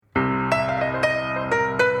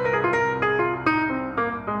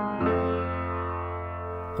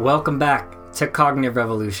Welcome back to Cognitive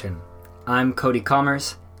Revolution. I'm Cody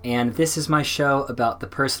Commerce, and this is my show about the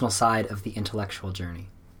personal side of the intellectual journey.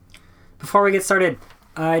 Before we get started,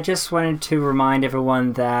 I just wanted to remind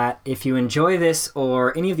everyone that if you enjoy this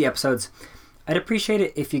or any of the episodes, I'd appreciate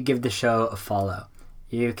it if you give the show a follow.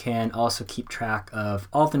 You can also keep track of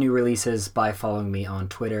all the new releases by following me on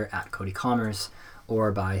Twitter at Cody Commerce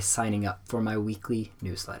or by signing up for my weekly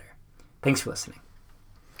newsletter. Thanks for listening.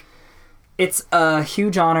 It's a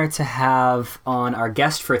huge honor to have on our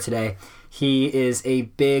guest for today. He is a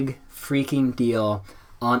big freaking deal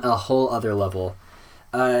on a whole other level.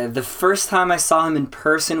 The first time I saw him in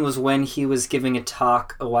person was when he was giving a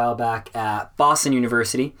talk a while back at Boston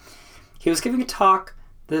University. He was giving a talk,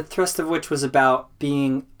 the thrust of which was about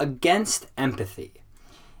being against empathy.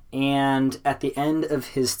 And at the end of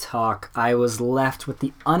his talk, I was left with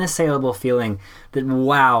the unassailable feeling that,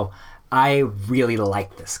 wow, I really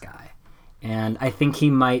like this guy. And I think he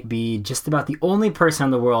might be just about the only person in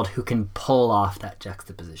the world who can pull off that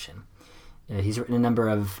juxtaposition. He's written a number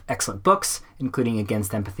of excellent books, including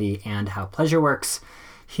Against Empathy and How Pleasure Works.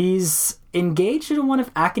 He's engaged in one of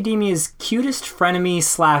academia's cutest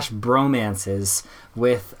frenemy/bromances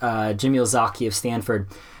with Jimmy Ozaki of Stanford,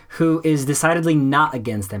 who is decidedly not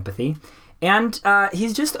against empathy. And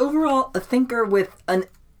he's just overall a thinker with an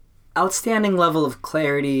outstanding level of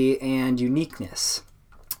clarity and uniqueness.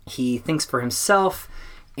 He thinks for himself,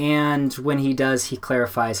 and when he does, he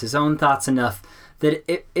clarifies his own thoughts enough that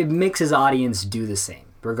it makes his audience do the same,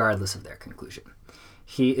 regardless of their conclusion.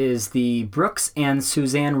 He is the Brooks and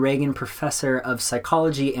Suzanne Reagan Professor of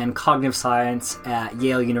Psychology and Cognitive Science at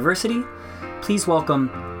Yale University. Please welcome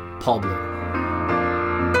Paul Bloom.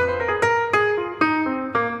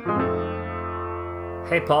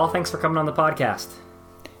 Hey, Paul, thanks for coming on the podcast.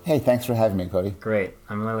 Hey, thanks for having me, Cody. Great.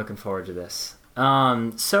 I'm really looking forward to this.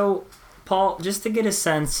 So, Paul, just to get a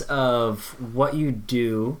sense of what you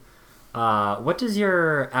do, what does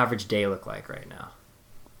your average day look like right now?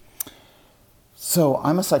 So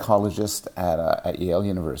I'm a psychologist at Yale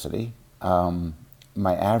University.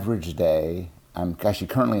 My average day, I'm actually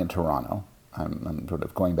currently in Toronto. I'm sort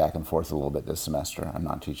of going back and forth a little bit this semester. I'm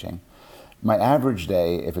not teaching. My average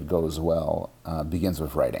day, if it goes well, begins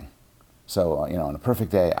with writing. So, on a perfect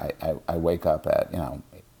day, I wake up at,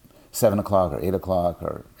 7 o'clock or 8 o'clock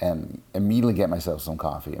and immediately get myself some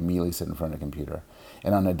coffee, immediately sit in front of a computer.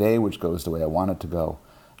 And on a day which goes the way I want it to go,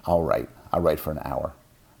 I'll write. I'll write for an hour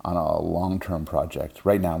on a long-term project.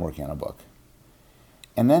 Right now I'm working on a book.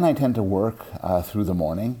 And then I tend to work through the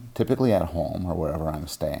morning, typically at home or wherever I'm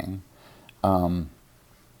staying, answering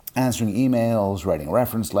emails, writing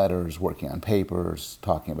reference letters, working on papers,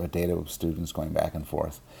 talking about data with students, going back and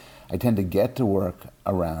forth. I tend to get to work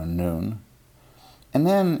around noon. And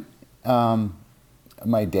then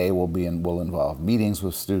my day will involve meetings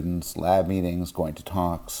with students, lab meetings, going to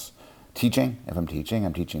talks, teaching. If I'm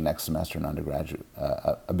teaching next semester an undergraduate,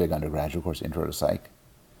 a big undergraduate course, Intro to Psych,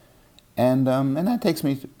 and that takes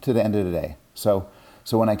me to the end of the day. So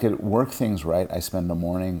when I could work things right, I spend the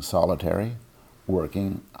morning solitary,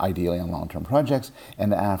 working ideally on long-term projects,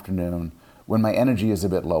 and the afternoon when my energy is a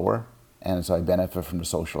bit lower, and so I benefit from the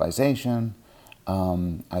socialization.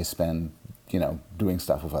 I spend doing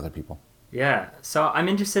stuff with other people. Yeah. So I'm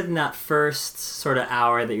interested in that first sort of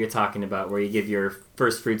hour that you're talking about where you give your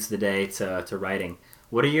first fruits of the day to writing.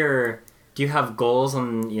 Do you have goals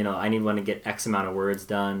on, I want to get X amount of words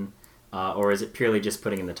done, or is it purely just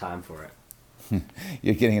putting in the time for it?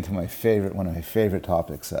 You're getting into one of my favorite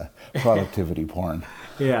topics, productivity porn.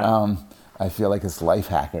 Yeah. I feel like it's life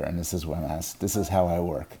hacker, and this is what I'm asked. This is how I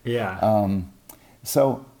work. Yeah.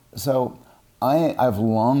 So I've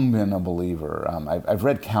long been a believer. I've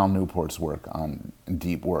read Cal Newport's work on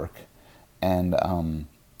deep work,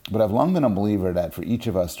 but I've long been a believer that for each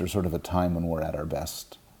of us, there's sort of a time when we're at our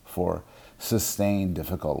best for sustained,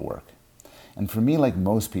 difficult work. And for me, like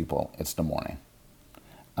most people, it's the morning.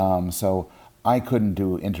 So I couldn't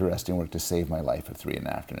do interesting work to save my life at 3 in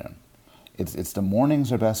the afternoon. It's the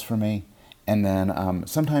mornings are best for me, and then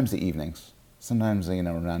sometimes the evenings. Sometimes,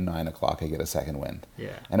 around 9 o'clock, I get a second wind.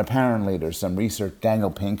 Yeah. And apparently there's some research.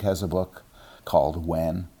 Daniel Pink has a book called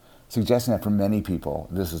When, suggesting that for many people,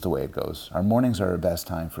 this is the way it goes. Our mornings are our best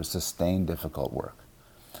time for sustained, difficult work.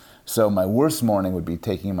 So my worst morning would be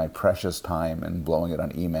taking my precious time and blowing it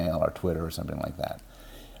on email or Twitter or something like that.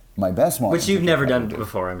 My best morning... Which you've never done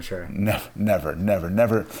before, I'm sure. Never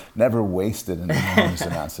wasted enormous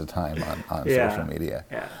amounts of time on social media.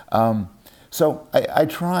 Yeah. So I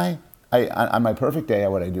try... on my perfect day,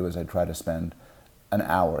 what I do is I try to spend an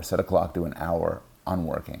hour, set a clock, do an hour on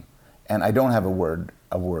working. And I don't have a word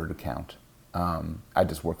count. I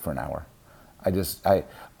just work for an hour. I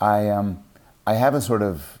have a sort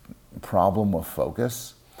of problem with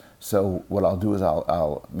focus. So what I'll do is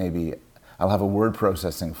I'll have a word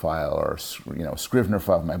processing file or Scrivener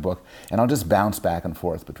file of my book, and I'll just bounce back and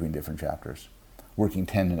forth between different chapters, working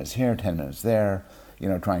 10 minutes here, 10 minutes there,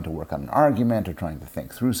 trying to work on an argument or trying to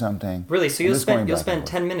think through something. Really? So you'll spend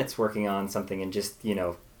 10 minutes working on something and just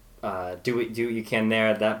do what you can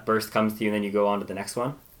there. That burst comes to you, and then you go on to the next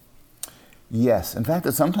one. Yes. In fact,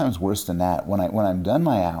 it's sometimes worse than that. When I'm done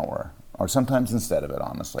my hour, or sometimes instead of it,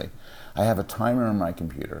 honestly, I have a timer on my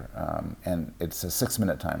computer, and it's a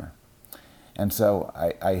 6-minute timer. And so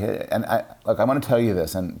I hit it, and I want to tell you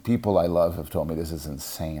this, and people I love have told me this is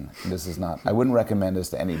insane. This is not, I wouldn't recommend this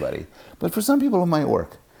to anybody, but for some people it might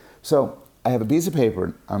work. So I have a piece of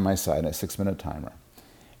paper on my side, a 6-minute timer,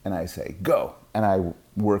 and I say, go. And I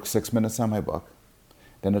work 6 minutes on my book,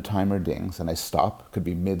 then the timer dings, and I stop, could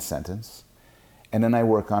be mid-sentence, and then I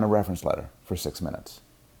work on a reference letter for 6 minutes.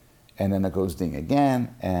 And then it goes ding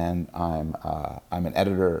again, and I'm an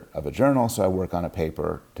editor of a journal, so I work on a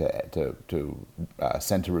paper to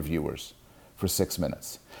send to reviewers for 6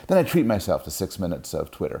 minutes. Then I treat myself to 6 minutes of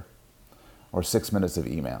Twitter or 6 minutes of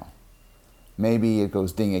email. Maybe it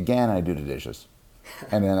goes ding again, and I do the dishes,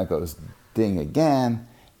 and then it goes ding again,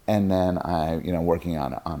 and then I'm working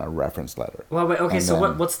on a reference letter. Well, wait, okay. And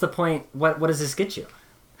so what's the point? What does this get you?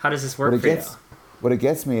 How does this work for you? What it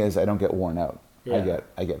gets me is I don't get worn out. Yeah.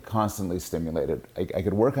 I get constantly stimulated. I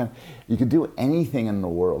could work on. You could do anything in the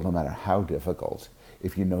world, no matter how difficult,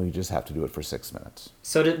 if you know you just have to do it for 6 minutes.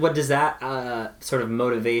 So, what does that sort of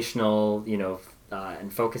motivational,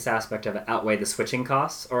 and focus aspect of it outweigh the switching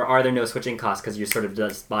costs, or are there no switching costs because you sort of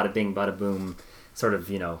just bada bing, bada boom, sort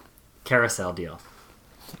of carousel deal?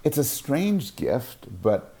 It's a strange gift,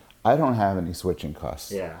 but I don't have any switching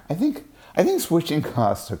costs. Yeah. I think switching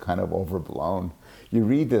costs are kind of overblown. You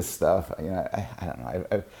read this stuff, I don't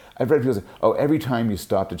know. I've read people say, every time you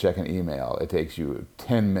stop to check an email, it takes you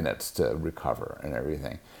 10 minutes to recover and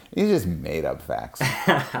everything. These are just made up facts.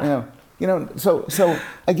 So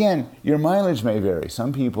again, your mileage may vary.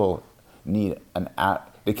 Some people need an hour.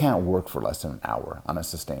 They can't work for less than an hour on a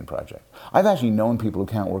sustained project. I've actually known people who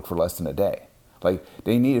can't work for less than a day. Like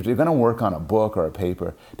if they're going to work on a book or a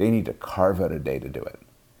paper, they need to carve out a day to do it,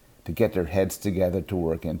 to get their heads together, to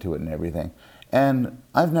work into it and everything. And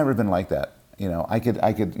I've never been like that. I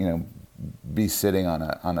could be sitting on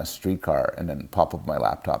a streetcar and then pop up my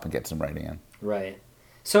laptop and get some writing in. Right.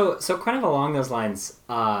 So kind of along those lines,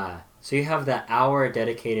 so you have that hour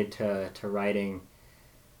dedicated to writing.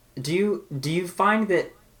 Do you find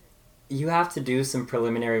that you have to do some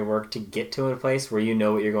preliminary work to get to a place where you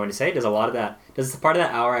know what you're going to say? Does the part of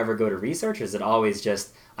that hour ever go to research, or is it always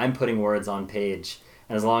just I'm putting words on page,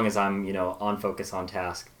 and as long as I'm on focus, on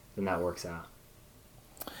task, then that works out?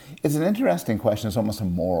 It's an interesting question. It's almost a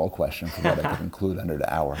moral question for what I could include under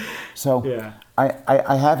the hour. So yeah.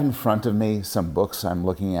 I have in front of me some books I'm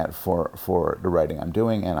looking at for the writing I'm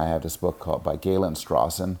doing, and I have this book by Galen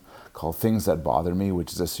Strawson called Things That Bother Me,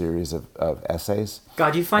 which is a series of essays.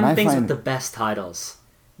 God, you find things with the best titles.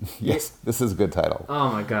 Yes, this is a good title.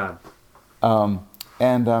 Oh my God.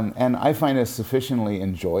 And I find it sufficiently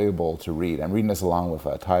enjoyable to read. I'm reading this along with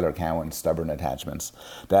Tyler Cowen's Stubborn Attachments,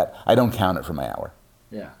 that I don't count it for my hour.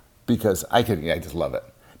 Yeah. Because I just love it.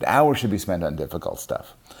 The hour should be spent on difficult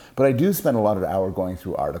stuff. But I do spend a lot of the hour going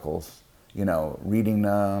through articles, reading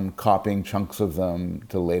them, copying chunks of them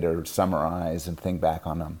to later summarize and think back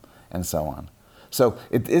on them, and so on. So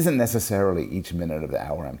it isn't necessarily each minute of the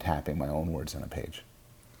hour I'm tapping my own words on a page.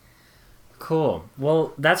 Cool.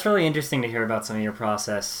 Well, that's really interesting to hear about some of your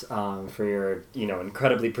process for your,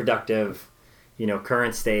 incredibly productive,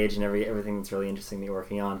 current stage and everything that's really interesting that you're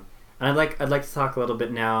working on. And I'd like to talk a little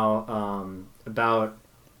bit now about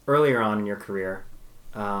earlier on in your career.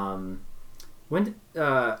 When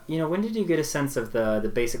did you get a sense of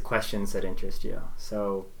the basic questions that interest you?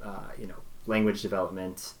 So language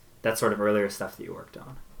development, that sort of earlier stuff that you worked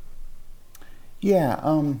on. Yeah.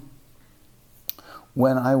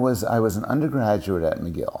 When I was an undergraduate at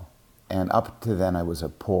McGill, and up to then I was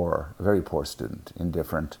a very poor student,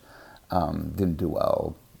 indifferent, didn't do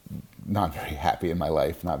well. Not very happy in my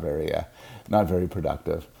life, not very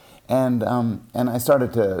productive, and I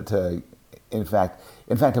started to in fact,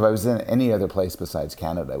 if I was in any other place besides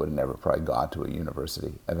Canada, I would have never probably got to a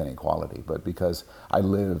university of any quality. But because I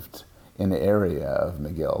lived in the area of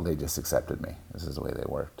McGill, they just accepted me. This is the way they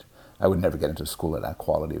worked. I would never get into school at that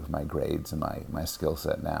quality with my grades and my skill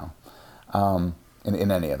set now,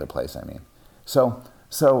 in any other place. I mean, so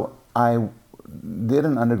I did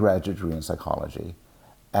an undergraduate degree in psychology.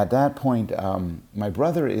 at that point, my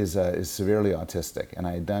brother is severely autistic, and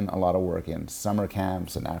I had done a lot of work in summer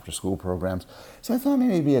camps and after-school programs. So I thought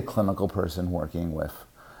maybe be a clinical person working with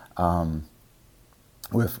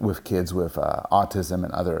kids with autism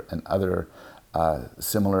and other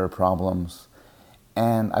similar problems.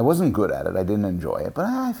 And I wasn't good at it. I didn't enjoy it, but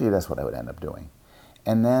I figured that's what I would end up doing.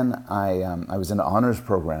 And then I was in an honors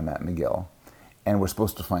program at McGill, and we're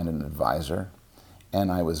supposed to find an advisor. And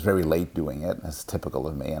I was very late doing it. That's typical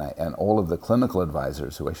of me. And all of the clinical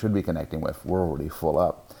advisors who I should be connecting with were already full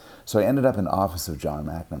up. So I ended up in the office of John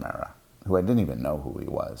McNamara, who I didn't even know who he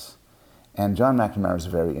was. And John McNamara is a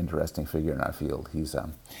very interesting figure in our field. He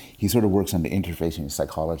sort of works on the interfacing of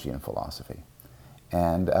psychology and philosophy.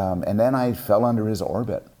 And then I fell under his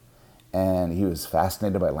orbit. And he was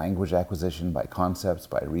fascinated by language acquisition, by concepts,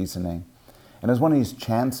 by reasoning. And it was one of these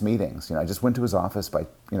chance meetings. I just went to his office by,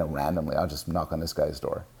 randomly. I'll just knock on this guy's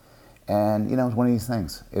door. And, it was one of these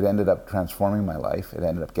things. It ended up transforming my life. It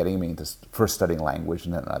ended up getting me into first studying language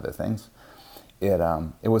and then other things. It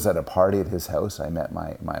was at a party at his house. I met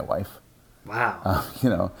my wife. Wow.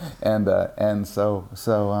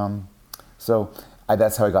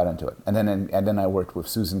 That's how I got into it. And then I worked with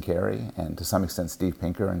Susan Carey and to some extent Steve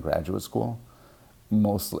Pinker in graduate school,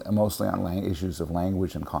 mostly on issues of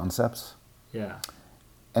language and concepts. Yeah.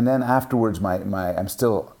 And then afterwards, I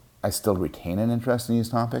still retain an interest in these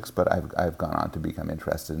topics, but I've gone on to become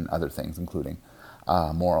interested in other things, including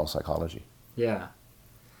moral psychology. Yeah.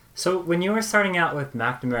 So when you were starting out with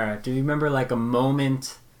McNamara, do you remember like a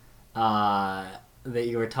moment that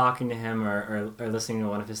you were talking to him or listening to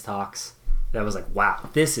one of his talks that was like, wow,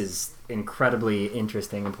 this is incredibly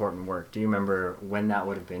interesting, important work? Do you remember when that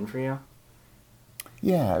would have been for you?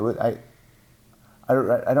 Yeah,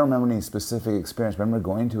 I don't remember any specific experience. I remember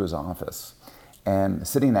going to his office and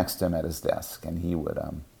sitting next to him at his desk, and he would,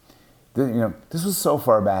 this was so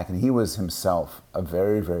far back, and he was himself a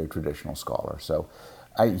very, very traditional scholar. So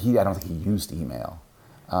I don't think he used email.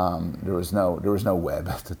 There was no web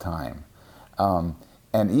at the time,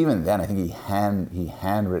 and even then, I think he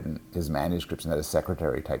handwritten his manuscripts and that his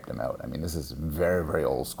secretary typed them out. I mean, this is very, very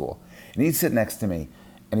old school. And he'd sit next to me.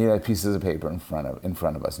 And he had pieces of paper in front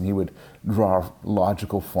of us, and he would draw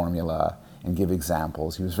logical formula and give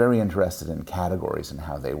examples. He was very interested in categories and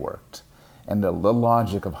how they worked, and the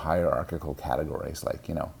logic of hierarchical categories, like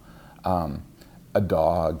a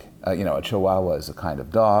dog, a Chihuahua is a kind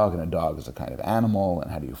of dog, and a dog is a kind of animal, and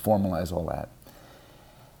how do you formalize all that?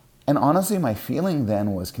 And honestly, my feeling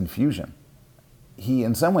then was confusion. He,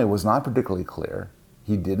 in some way, was not particularly clear.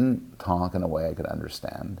 He didn't talk in a way I could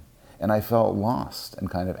understand. And I felt lost and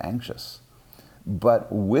kind of anxious.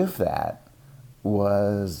 But with that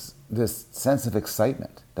was this sense of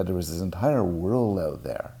excitement that there was this entire world out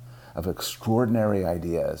there of extraordinary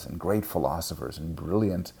ideas and great philosophers and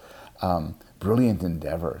brilliant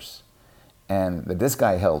endeavors. And that this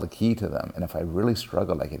guy held the key to them. And if I really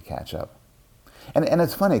struggled, I could catch up. And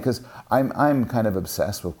it's funny because I'm kind of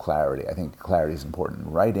obsessed with clarity. I think clarity is important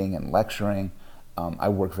in writing and lecturing. I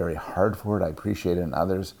work very hard for it. I appreciate it in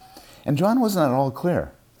others. And John wasn't at all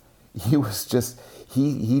clear. He was just,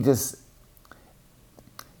 he just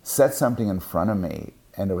set something in front of me,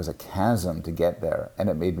 and there was a chasm to get there, and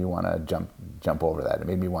it made me want to jump over that. It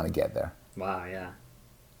made me want to get there. Wow, yeah.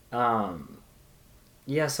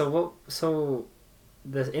 So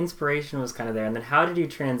the inspiration was kind of there, and then how did you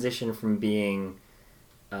transition from being,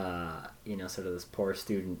 sort of this poor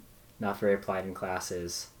student, not very applied in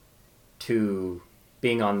classes, to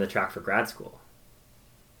being on the track for grad school?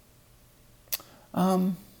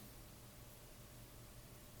 I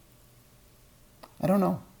don't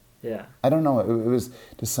know. Yeah. I don't know. It was,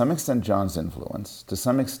 to some extent, John's influence. To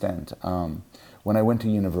some extent, when I went to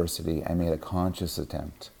university, I made a conscious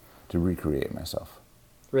attempt to recreate myself.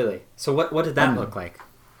 Really? So what did that look like?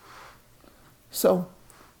 So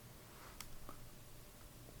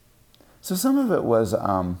some of it was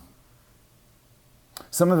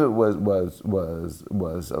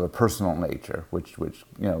of a personal nature, which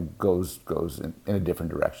goes in a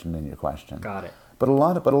different direction than your question. Got it. But a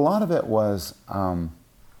lot of it was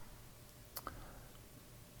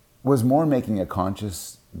more making a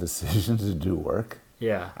conscious decision to do work.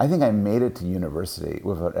 Yeah. I think I made it to university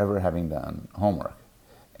without ever having done homework,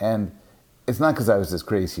 and it's not because I was this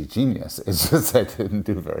crazy genius. It's just I didn't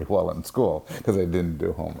do very well in school because I didn't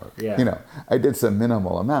do homework. Yeah. I did some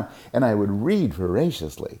minimal amount, and I would read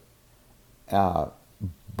voraciously, but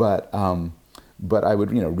I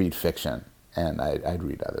would read fiction, and I'd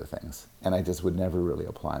read other things, and I just would never really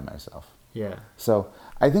apply myself. Yeah. So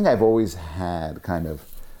I think I've always had kind of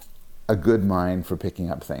a good mind for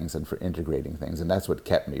picking up things and for integrating things, and that's what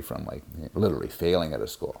kept me from like literally failing at a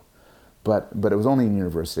school. But it was only in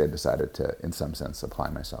university I decided to, in some sense, apply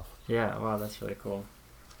myself. Yeah, wow, that's really cool.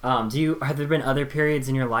 Have there been other periods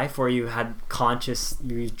in your life where you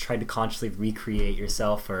tried to consciously recreate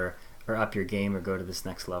yourself or up your game or go to this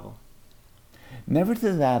next level? Never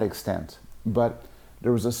to that extent, but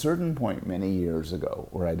there was a certain point many years ago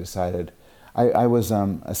where I decided, I was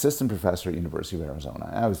assistant professor at University of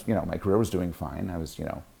Arizona. I was, my career was doing fine. I was,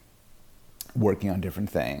 working on different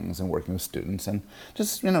things and working with students and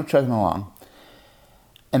just, chugging along.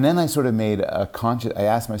 And then I sort of made I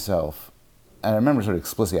asked myself, and I remember sort of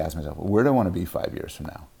explicitly asking myself, where do I want to be 5 years from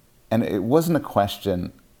now? And it wasn't a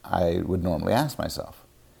question I would normally ask myself.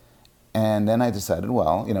 And then I decided,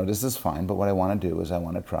 well, this is fine, but what I want to do is I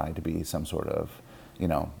want to try to be some sort of, I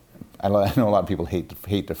know a lot of people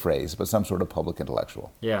hate the phrase, but some sort of public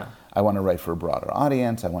intellectual. Yeah. I want to write for a broader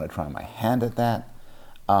audience. I want to try my hand at that.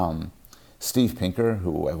 Steve Pinker,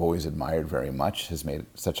 who I've always admired very much, has made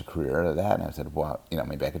such a career out of that. And I said, well,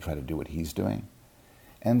 maybe I could try to do what he's doing.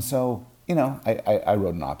 And so, I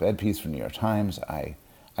wrote an op-ed piece for New York Times. I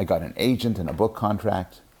got an agent and a book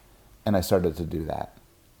contract, and I started to do that.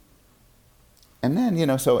 And then,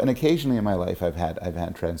 and occasionally in my life I've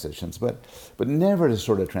had transitions, but never the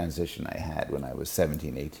sort of transition I had when I was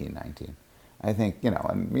 17, 18, 19. I think,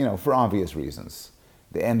 for obvious reasons.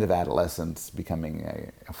 The end of adolescence,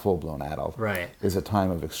 becoming a full-blown adult, right, is a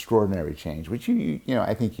time of extraordinary change, which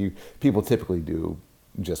I think people typically do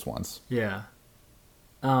just once. Yeah.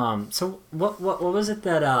 So what was it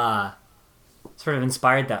that sort of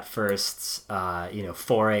inspired that first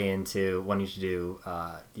foray into wanting to do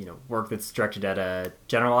work that's directed at a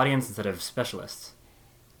general audience instead of specialists?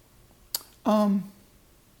 In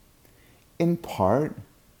part,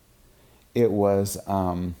 it was.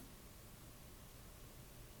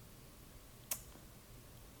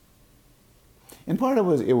 In part,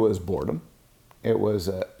 it was boredom. It was,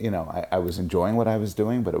 I was enjoying what I was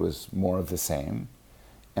doing, but it was more of the same.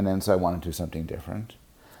 And then so I wanted to do something different.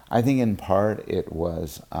 I think in part it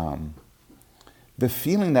was the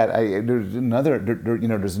feeling that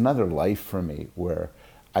there's another life for me where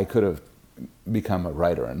I could have become a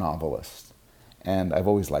writer, a novelist. And I've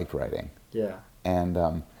always liked writing. Yeah. And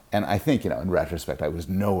I think, in retrospect, I was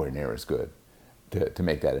nowhere near as good to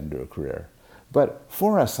make that into a career. But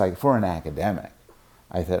for an academic,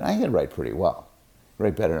 I thought I could write pretty well,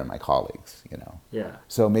 write better than my colleagues, Yeah.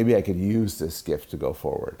 So maybe I could use this gift to go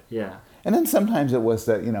forward. Yeah. And then sometimes it was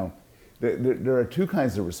that, there are two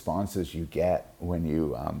kinds of responses you get when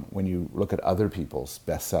you look at other people's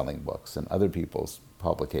best-selling books and other people's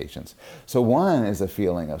publications. So one is a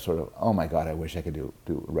feeling of sort of, oh my God, I wish I could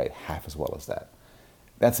write half as well as that.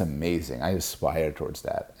 That's amazing. I aspire towards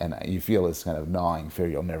that. And you feel this kind of gnawing fear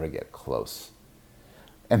you'll never get close.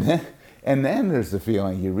 And then there's the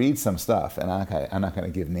feeling you read some stuff, and I'm not going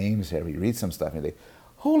to give names here, but you read some stuff and you think,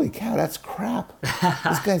 holy cow, that's crap.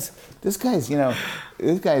 This guy's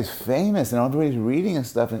famous, and everybody's reading his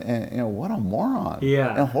stuff, and what a moron.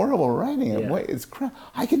 Yeah. And horrible writing. Yeah. It's crap.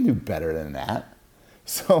 I can do better than that.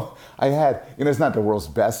 So I had, it's not the world's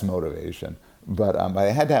best motivation, but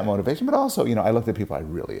I had that motivation. But also, I looked at people I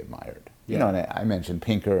really admired. Yeah. And I mentioned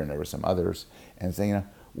Pinker, and there were some others, and saying,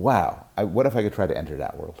 wow, what if I could try to enter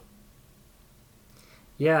that world?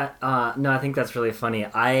 Yeah, no, I think that's really funny.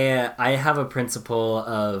 I have a principle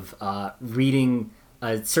of reading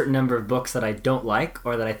a certain number of books that I don't like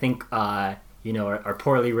or that I think are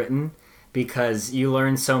poorly written, because you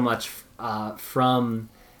learn so much from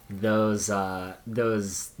those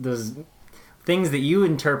things that you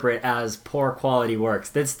interpret as poor quality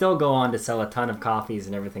works that still go on to sell a ton of copies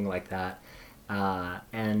and everything like that.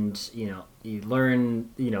 And you learn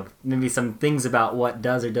maybe some things about what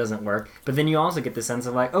does or doesn't work, but then you also get the sense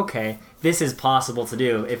of like, okay, this is possible to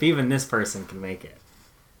do if even this person can make it.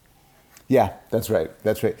 Yeah, that's right.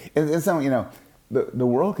 It's something, the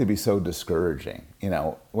world could be so discouraging.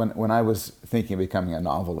 When I was thinking of becoming a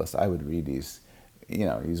novelist, I would read these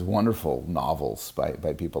wonderful novels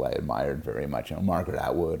by people I admired very much, Margaret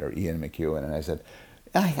Atwood or Ian McEwan, and I said,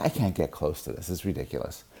 I can't get close to this. It's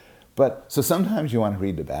ridiculous. But so sometimes you want to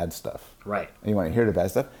read the bad stuff. Right. You want to hear the bad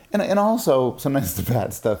stuff. And also sometimes the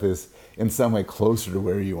bad stuff is in some way closer to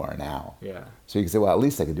where you are now. Yeah. So you can say, well, at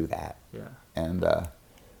least I could do that. Yeah. And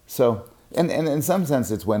so in some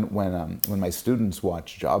sense it's when my students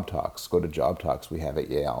watch Job Talks, go to Job Talks we have at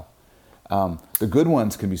Yale. The good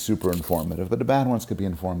ones can be super informative, but the bad ones could be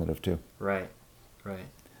informative too. Right.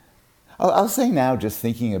 I'll say now, just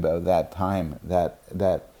thinking about that time, that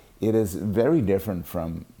it is very different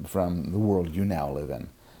from the world you now live in.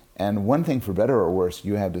 And one thing, for better or worse,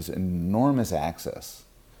 you have this enormous access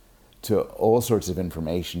to all sorts of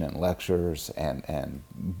information and lectures and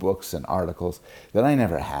books and articles that I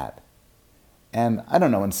never had. And I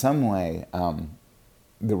don't know, in some way,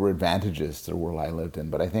 there were advantages to the world I lived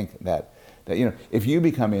in, but I think that if you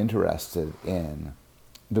become interested in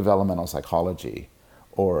developmental psychology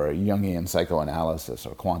or Jungian psychoanalysis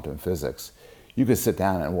or quantum physics, you could sit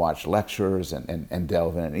down and watch lectures and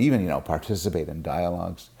delve in and even, participate in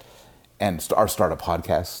dialogues and start a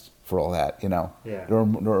podcast for all that, Yeah.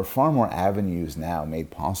 There are far more avenues now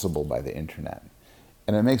made possible by the internet.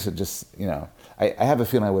 And it makes it just, I have a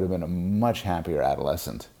feeling I would have been a much happier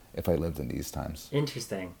adolescent if I lived in these times.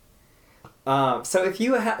 Interesting.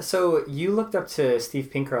 So you looked up to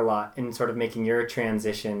Steve Pinker a lot in sort of making your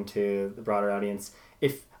transition to the broader audience.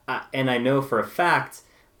 And I know for a fact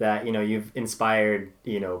that, you've inspired,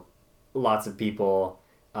 lots of people,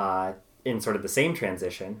 in sort of the same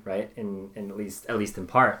transition, right? In at least in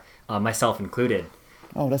part, myself included.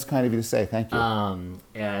 Oh, that's kind of you to say. Thank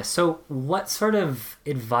you. So what sort of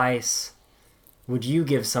advice would you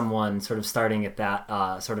give someone sort of starting at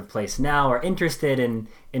that sort of place now, or interested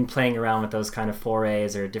in playing around with those kind of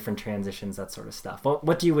forays or different transitions, that sort of stuff?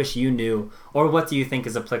 What do you wish you knew, or what do you think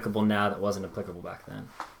is applicable now that wasn't applicable back then?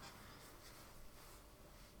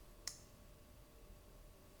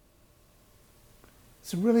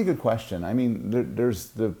 It's a really good question. I mean, there's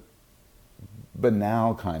the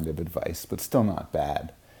banal kind of advice, but still not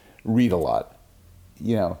bad. Read a lot.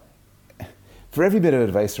 For every bit of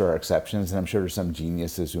advice there are exceptions, and I'm sure there's some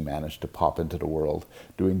geniuses who manage to pop into the world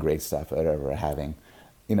doing great stuff without ever having,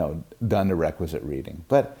 done the requisite reading.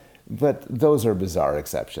 But those are bizarre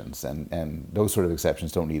exceptions, and those sort of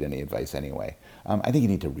exceptions don't need any advice anyway. I think you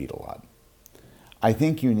need to read a lot. I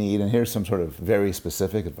think you need, and here's some sort of very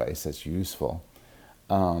specific advice that's useful.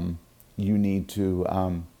 You need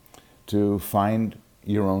to find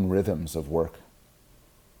your own rhythms of work.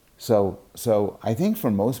 So I think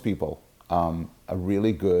for most people, a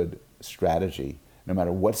really good strategy, no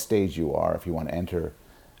matter what stage you are, if you want to enter,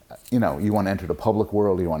 you want to enter the public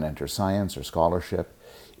world, you want to enter science or scholarship,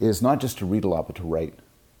 is not just to read a lot, but to write.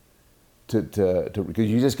 Because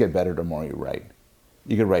you just get better the more you write.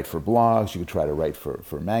 You could write for blogs, you could try to write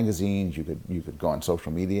for magazines, you could go on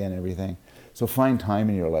social media and everything. So find time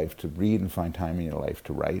in your life to read and find time in your life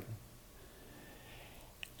to write.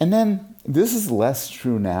 And then, this is less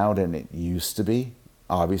true now than it used to be,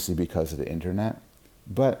 obviously because of the internet,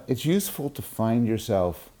 but it's useful to find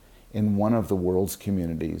yourself in one of the world's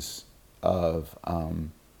communities of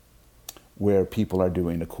where people are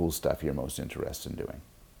doing the cool stuff you're most interested in doing.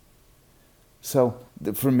 So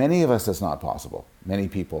for many of us, that's not possible. Many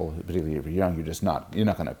people, particularly if you're young, you're not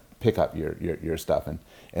going to pick up your stuff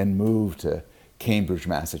and move to Cambridge,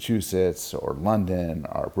 Massachusetts, or London,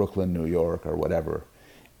 or Brooklyn, New York, or whatever,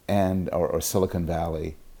 or Silicon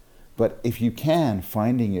Valley. But if you can,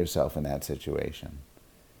 finding yourself in that situation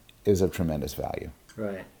is of tremendous value.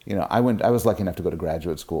 Right. I was lucky enough to go to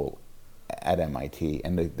graduate school at MIT,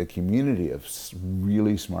 and the community of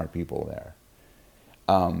really smart people there,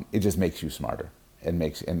 it just makes you smarter and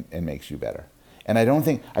makes you better. And I don't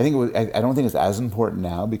think it's as important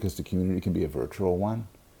now because the community can be a virtual one,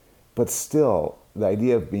 but still the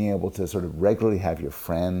idea of being able to sort of regularly have your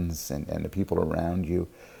friends and the people around you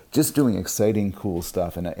just doing exciting, cool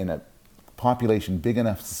stuff in a population big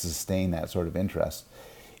enough to sustain that sort of interest,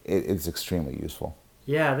 it's extremely useful.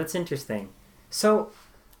 Yeah, that's interesting. So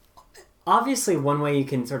obviously one way you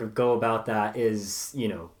can sort of go about that is,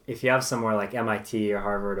 if you have somewhere like MIT or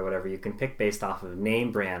Harvard or whatever, you can pick based off of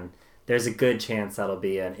name brand. There's a good chance that'll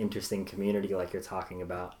be an interesting community like you're talking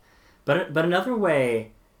about. But another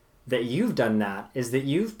way that you've done that is that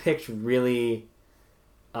you've picked really,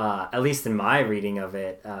 at least in my reading of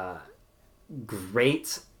it,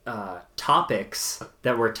 great topics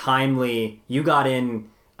that were timely. You got in,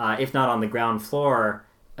 if not on the ground floor,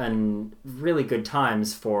 and really good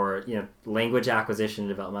times for language acquisition,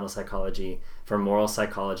 developmental psychology, for moral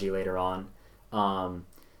psychology later on.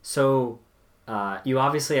 So you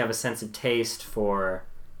obviously have a sense of taste for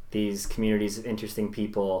these communities of interesting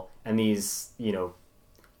people and these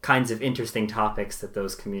kinds of interesting topics that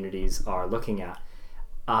those communities are looking at.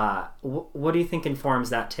 What do you think informs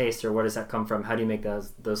that taste, or where does that come from? How do you make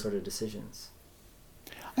those sort of decisions?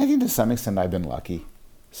 I think to some extent I've been lucky.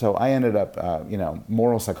 So I ended up,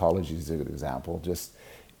 moral psychology is a good example. Just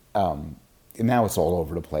now it's all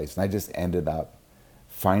over the place, and I just ended up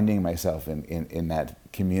finding myself in that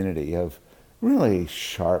community of really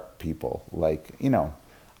sharp people. Like,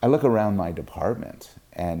 I look around my department,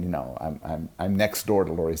 and I'm next door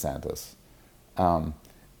to Laurie Santos,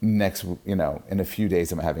 in a few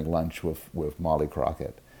days, I'm having lunch with Molly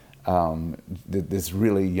Crockett. This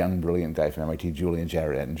really young, brilliant guy from MIT, Julian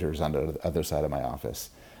Jared Ettinger, is on the other side of my office.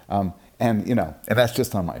 And that's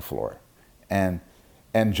just on my floor. And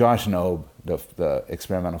Josh Knobe, the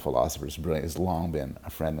experimental philosopher, is brilliant, has long been a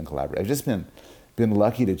friend and collaborator. I've just been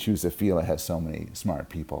lucky to choose a field that has so many smart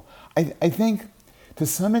people. I think to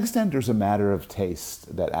some extent there's a matter of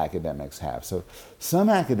taste that academics have. So some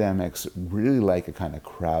academics really like a kind of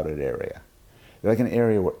crowded area. They like an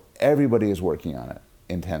area where everybody is working on it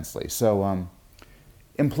intensely. So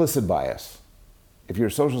implicit bias. If you're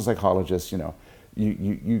a social psychologist,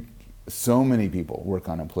 you so many people work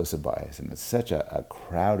on implicit bias, and it's such a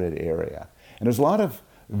crowded area. And there's a lot of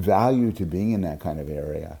value to being in that kind of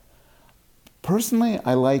area. Personally,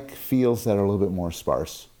 I like fields that are a little bit more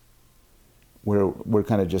sparse, where we're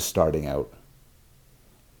kind of just starting out.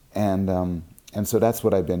 And so that's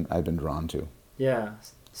what I've been drawn to. Yeah.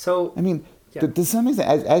 So I mean, to some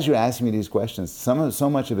extent, as you're asking me these questions, so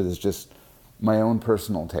much of it is just my own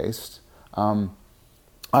personal taste.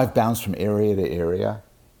 I've bounced from area to area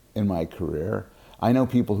in my career. I know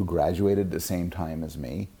people who graduated at the same time as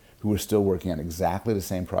me, who were still working on exactly the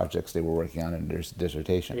same projects they were working on in their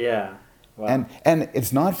dissertation. Yeah. Wow. And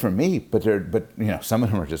it's not for me, but some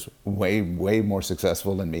of them are just way more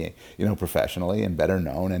successful than me, professionally, and better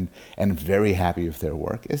known, and very happy with their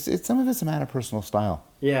work. It's some of it's a matter of personal style.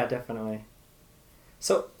 Yeah, definitely.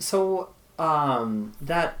 So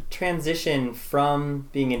that transition from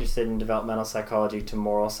being interested in developmental psychology to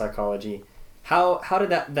moral psychology, how did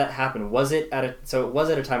that happen? Was it at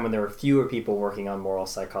a time when there were fewer people working on moral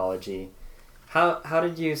psychology? How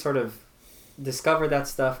did you sort of discover that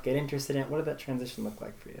stuff, get interested in it? What did that transition look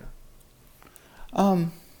like for you?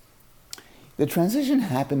 The transition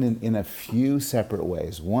happened in a few separate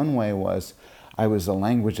ways. One way was I was a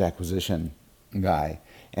language acquisition guy,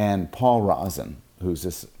 and Paul Rozin, who's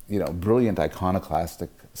this brilliant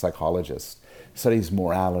iconoclastic psychologist, studies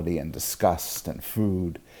morality and disgust and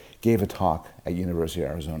food, gave a talk at University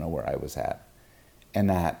of Arizona where I was at, and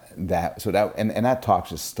that talk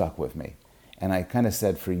just stuck with me. And I kind of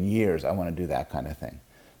said for years, I want to do that kind of thing.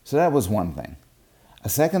 So that was one thing. A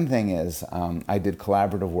second thing is I did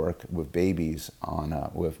collaborative work with babies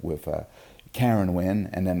with Karen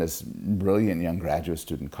Wynn, and then this brilliant young graduate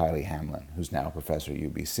student, Kylie Hamlin, who's now a professor at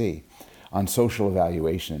UBC, on social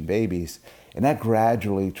evaluation in babies. And that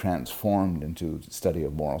gradually transformed into study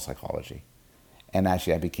of moral psychology. And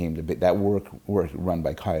actually that work run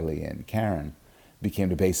by Kylie and Karen became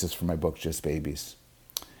the basis for my book, Just Babies.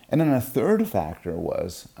 And then a third factor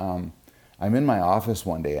was, I'm in my office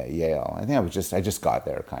one day at Yale. I think I just got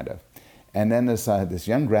there, kind of. And then this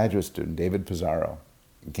young graduate student, David Pizarro,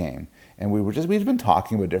 came, and we'd been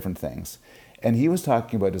talking about different things. And he was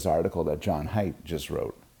talking about this article that John Haidt just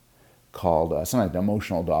wrote called something like "The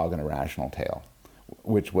Emotional Dog and a Rational Tail,"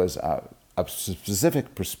 which was a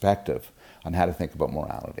specific perspective on how to think about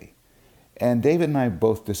morality. And David and I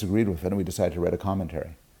both disagreed with it, and we decided to write a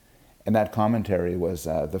commentary. And that commentary was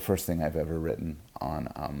the first thing I've ever written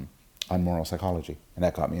on moral psychology, and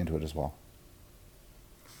that got me into it as well.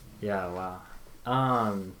 Yeah,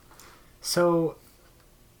 wow. So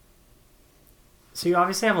you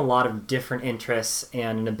obviously have a lot of different interests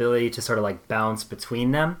and an ability to sort of like bounce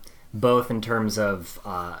between them, both in terms of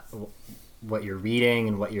what you're reading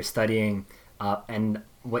and what you're studying, and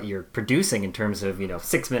what you're producing in terms of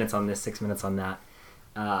 6 minutes on this, 6 minutes on that.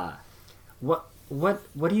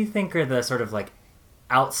 What do you think are the sort of like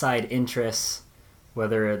outside interests,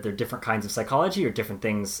 whether they're different kinds of psychology or different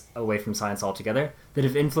things away from science altogether, that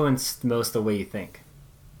have influenced most the way you think?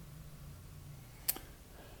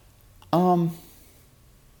 I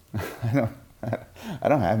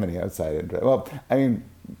don't have any outside interests. Well, I mean,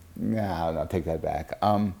 I'll take that back.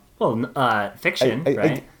 Fiction,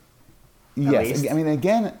 right? Yes, I mean,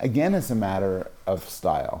 again, it's a matter of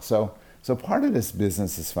style. So part of this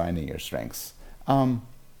business is finding your strengths.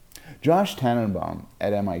 Josh Tannenbaum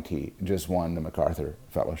at MIT just won the MacArthur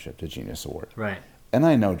Fellowship, the Genius Award. Right. And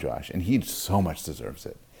I know Josh, and he so much deserves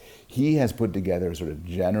it. He has put together a sort of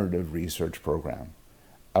generative research program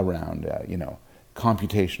around,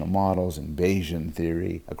 computational models and Bayesian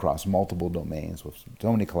theory across multiple domains with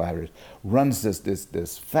so many collaborators, runs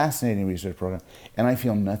this fascinating research program, and I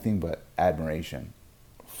feel nothing but admiration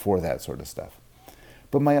for that sort of stuff.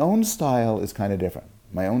 But my own style is kind of different.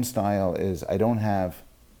 My own style is I don't have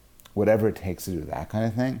whatever it takes to do that kind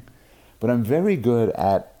of thing, but I'm very good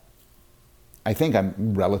at, I think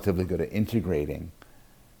I'm relatively good at integrating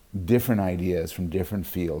different ideas from different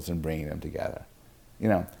fields and bringing them together.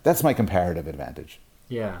 That's my comparative advantage.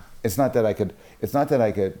 Yeah. It's not that I could. It's not that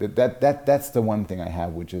I could. That's the one thing I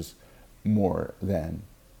have, which is more than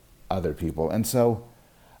other people. And so,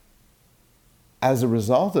 as a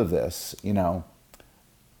result of this,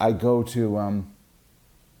 I go to.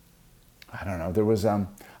 I don't know. There was. I'm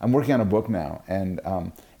working on a book now, and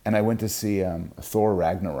I went to see Thor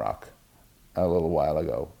Ragnarok a little while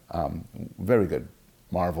ago. Very good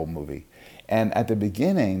Marvel movie. And at the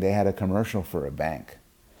beginning, they had a commercial for a bank.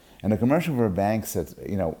 And the commercial for a bank said,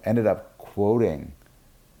 ended up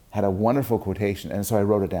had a wonderful quotation. And so I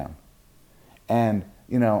wrote it down. And,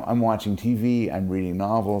 I'm watching TV, I'm reading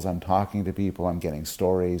novels, I'm talking to people, I'm getting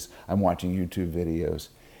stories, I'm watching YouTube videos,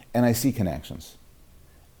 and I see connections.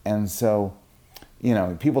 And so,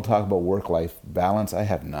 people talk about work-life balance. I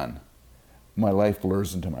have none. My life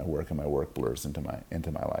blurs into my work, and my work blurs into my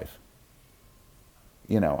life.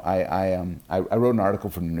 I wrote an article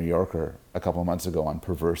for the New Yorker a couple of months ago on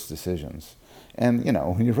perverse decisions. And,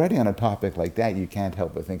 when you're writing on a topic like that, you can't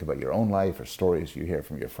help but think about your own life or stories you hear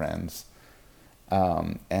from your friends.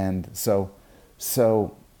 And so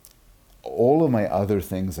all of my other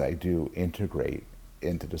things I do integrate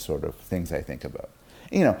into the sort of things I think about.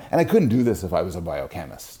 And I couldn't do this if I was a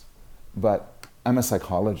biochemist. But I'm a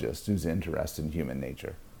psychologist who's interested in human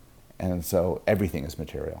nature. And so everything is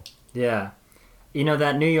material. Yeah.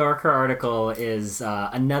 That New Yorker article is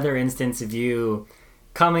another instance of you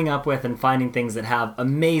coming up with and finding things that have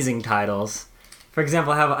amazing titles. For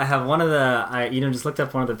example, I have one of I just looked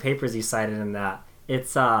up one of the papers you cited in that.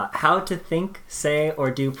 It's how to think, say,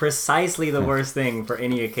 or do precisely the worst thing for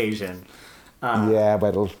any occasion. Yeah,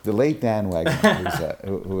 by the late Dan Wegman,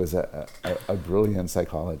 who was a brilliant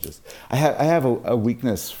psychologist. I have a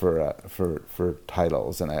weakness for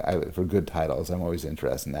titles, and for good titles. I'm always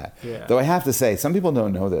interested in that. Yeah. Though I have to say, some people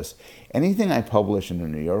don't know this. Anything I publish in the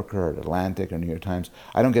New Yorker or Atlantic or New York Times,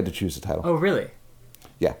 I don't get to choose the title. Oh, really?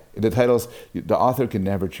 Yeah, the author can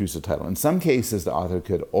never choose a title. In some cases, the author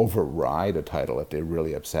could override a title if they're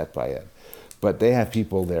really upset by it. But they have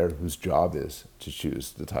people there whose job is to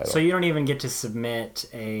choose the title. So you don't even get to submit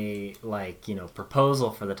a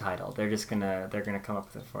proposal for the title. They're gonna come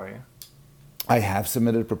up with it for you. I have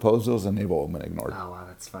submitted proposals and they've all been ignored. Oh wow,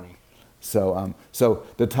 that's funny. So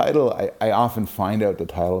the title, I often find out the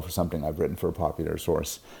title for something I've written for a popular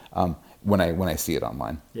source when I see it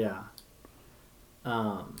online. Yeah.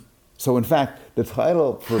 So in fact, the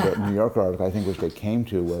title for the New Yorker article, I think, which they came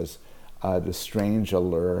to was The Strange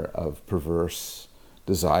Allure of Perverse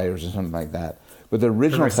Desires or something like that. But the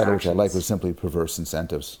original title, which I like, was simply Perverse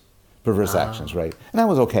Incentives. Perverse Actions, right? And that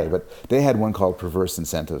was okay, but they had one called Perverse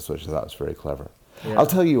Incentives, which I thought was very clever. Yeah. I'll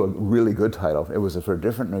tell you a really good title. It was for a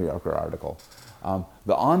different New Yorker article.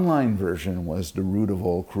 The online version was The Root of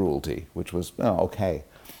All Cruelty, which was okay.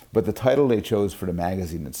 But the title they chose for the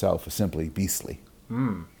magazine itself was simply Beastly,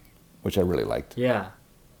 which I really liked. Yeah.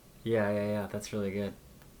 That's really good.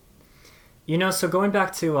 So going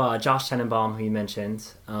back to Josh Tenenbaum, who you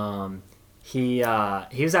mentioned, he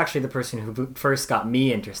was actually the person who first got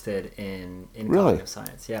me interested in cognitive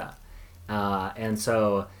science. Yeah, and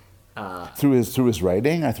so through his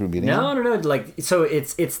writing or through meeting him? No. So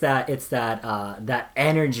it's that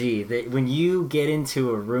energy that when you get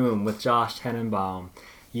into a room with Josh Tenenbaum,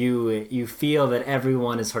 you feel that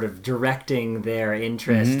everyone is sort of directing their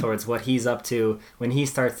interest towards what he's up to when he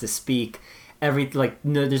starts to speak.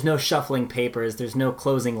 There's no shuffling papers, there's no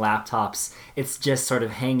closing laptops. It's just sort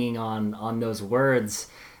of hanging on those words,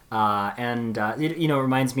 it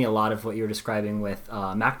reminds me a lot of what you were describing with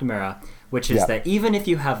McNamara, which is that even if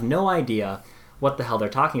you have no idea what the hell they're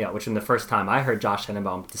talking about, which in the first time I heard Josh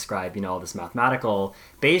Tenenbaum describe all this mathematical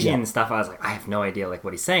Bayesian stuff, I was like, I have no idea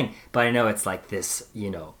what he's saying, but I know it's like this,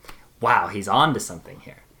 wow, he's on to something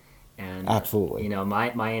here, and absolutely,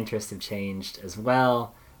 my interests have changed as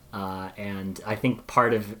well. And I think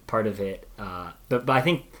part of it, but I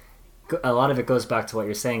think a lot of it goes back to what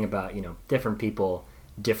you're saying about different people,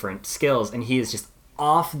 different skills, and he is just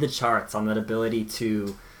off the charts on that ability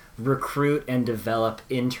to recruit and develop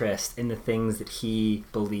interest in the things that he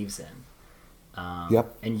believes in.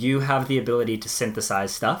 And you have the ability to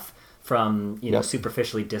synthesize stuff from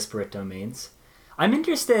superficially disparate domains. I'm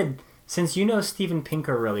interested, since you know Steven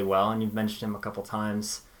Pinker really well, and you've mentioned him a couple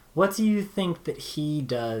times. What do you think that he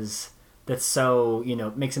does that's so,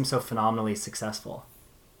 makes him so phenomenally successful?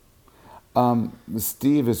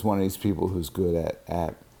 Steve is one of these people who's good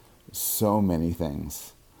at so many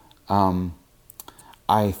things.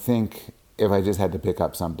 I think if I just had to pick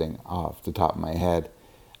up something off the top of my head,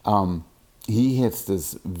 he hits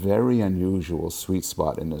this very unusual sweet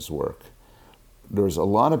spot in his work. There's a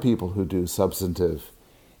lot of people who do substantive,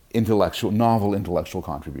 novel intellectual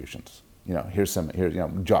contributions.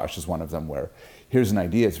 Josh is one of them, where here's an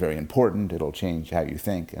idea, it's very important, it'll change how you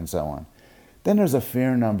think, and so on. Then there's a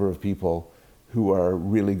fair number of people who are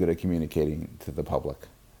really good at communicating to the public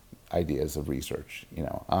ideas of research,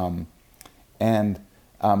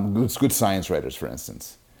 it's good science writers, for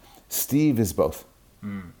instance. Steve is both.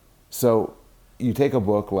 So you take a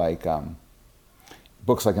book like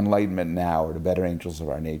books like Enlightenment Now or The Better Angels of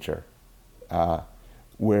Our Nature,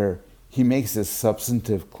 where he makes this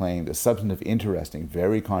substantive claim, this substantive, interesting,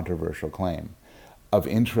 very controversial claim of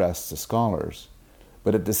interest to scholars,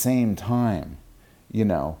 but at the same time,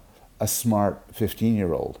 a smart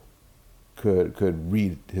 15-year-old could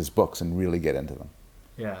read his books and really get into them.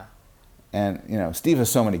 Yeah. And Steve has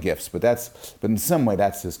so many gifts, but in some way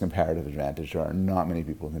that's his comparative advantage. There are not many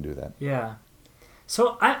people who can do that. Yeah.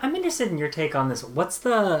 So I'm interested in your take on this.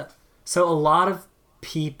 So a lot of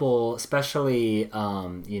people, especially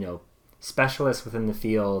specialists within the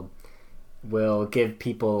field, will give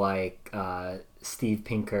people like Steve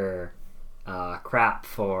Pinker crap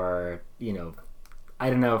for I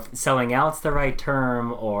don't know if selling out's the right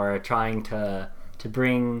term, or trying to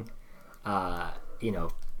bring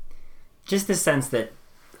just the sense that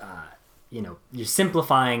you're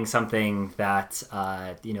simplifying something that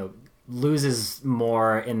loses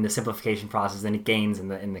more in the simplification process than it gains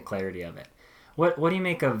in the clarity of it. What do you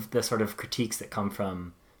make of the sort of critiques that come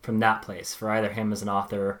from that place, for either him as an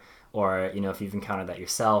author or if you've encountered that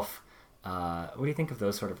yourself? What do you think of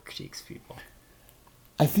those sort of critiques, people?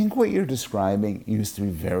 I think what you're describing used to be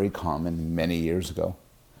very common many years ago.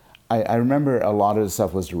 I remember a lot of the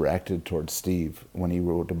stuff was directed towards Steve when he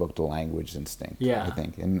wrote the book The Language Instinct, yeah. I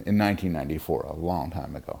think, in 1994, a long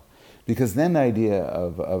time ago. Because then the idea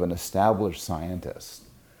of an established scientist,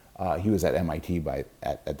 he was at MIT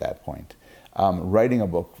at that point, writing a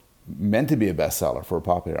book meant to be a bestseller for a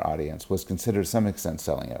popular audience was considered to some extent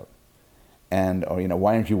selling out. And,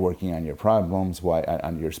 why aren't you working on your problems? Why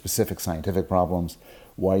on your specific scientific problems?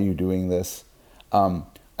 Why are you doing this?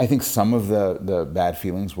 I think some of the bad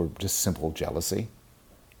feelings were just simple jealousy.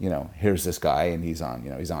 Here's this guy and he's on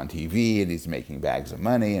TV and he's making bags of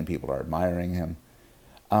money and people are admiring him.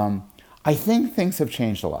 I think things have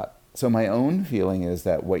changed a lot. So my own feeling is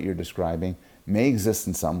that what you're describing may exist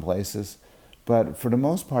in some places, but for the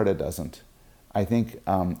most part it doesn't. I think,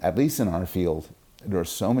 at least in our field, there are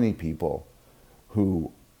so many people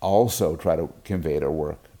who also try to convey their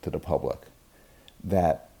work to the public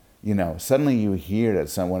that suddenly you hear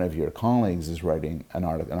that one of your colleagues is writing an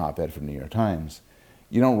op-ed for the New York Times.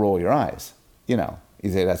 You don't roll your eyes. You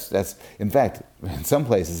say that's. In fact, in some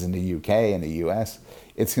places in the UK and the US,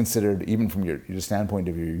 it's considered, even from your standpoint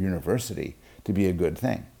of your university, to be a good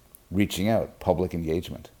thing. Reaching out, public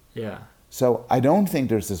engagement. Yeah. So I don't think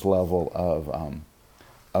there's this level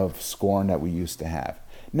of scorn that we used to have.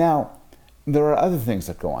 Now, there are other things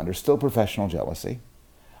that go on. There's still professional jealousy.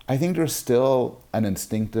 I think there's still an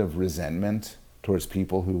instinctive resentment towards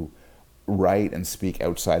people who write and speak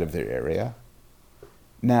outside of their area.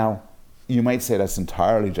 Now, you might say that's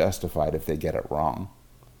entirely justified if they get it wrong,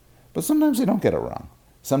 but sometimes they don't get it wrong.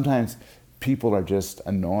 Sometimes people are just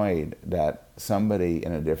annoyed that somebody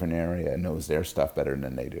in a different area knows their stuff better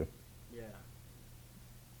than they do. Yeah.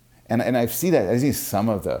 And I see there's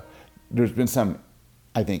been some,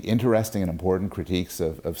 I think, interesting and important critiques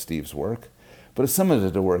of Steve's work. But some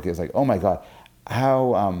of the work is like, oh my God,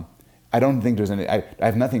 how, I don't think there's I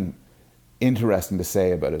have nothing interesting to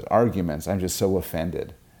say about his arguments. I'm just so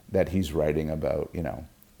offended that he's writing about,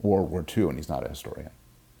 World War II and he's not a historian.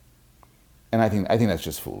 And I think that's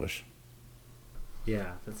just foolish.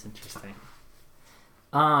 Yeah, that's interesting.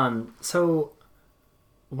 So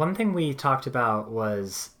one thing we talked about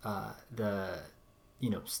was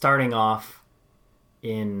starting off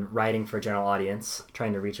in writing for a general audience,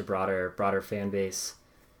 trying to reach a broader fan base.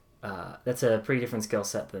 That's a pretty different skill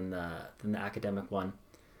set than the academic one.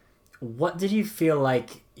 What did you feel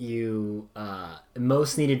like you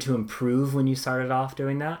most needed to improve when you started off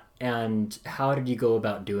doing that? And how did you go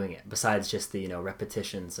about doing it, besides just the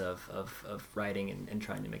repetitions of writing and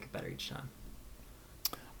trying to make it better each time?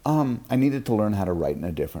 I needed to learn how to write in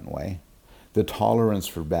a different way. The tolerance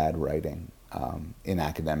for bad writing in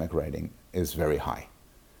academic writing is very high.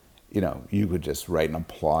 You could just write in a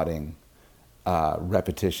plodding,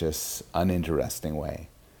 repetitious, uninteresting way,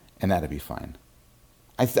 and that'd be fine.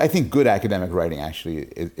 I think good academic writing actually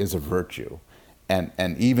is a virtue, and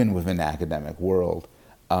even within the academic world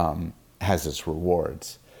has its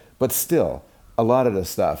rewards. But still, a lot of the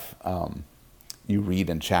stuff you read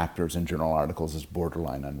in chapters and journal articles is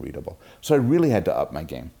borderline unreadable. So I really had to up my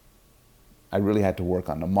game. I really had to work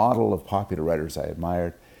on the model of popular writers I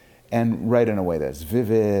admired, and write in a way that's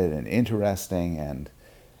vivid and interesting and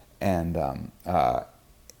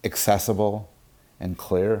accessible and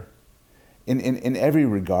clear. In every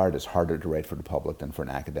regard, it's harder to write for the public than for an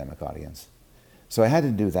academic audience. So I had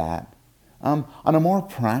to do that. On a more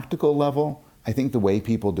practical level, I think the way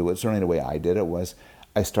people do it, certainly the way I did it, was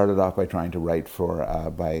I started off by trying to write for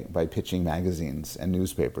by pitching magazines and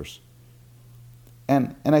newspapers.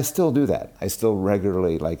 And I still do that. I still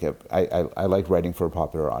regularly I like writing for a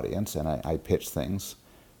popular audience, and I pitch things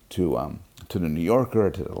to the New Yorker, or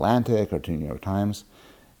to the Atlantic, or to the New York Times,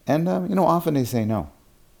 and often they say no.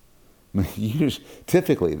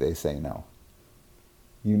 Typically they say no.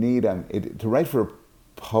 You need to write for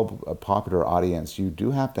a popular audience. You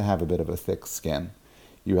do have to have a bit of a thick skin.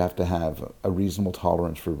 You have to have a reasonable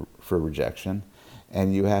tolerance for rejection,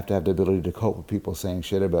 and you have to have the ability to cope with people saying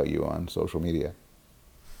shit about you on social media.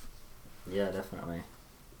 Yeah, definitely.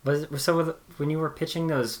 So when you were pitching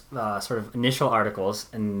those sort of initial articles,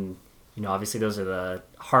 and obviously those are the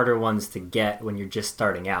harder ones to get when you're just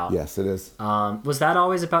starting out. Yes, it is. Was that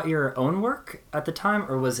always about your own work at the time,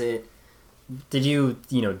 or did you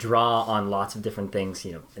draw on lots of different things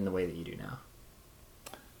in the way that you do now?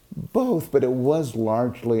 Both, but it was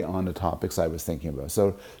largely on the topics I was thinking about.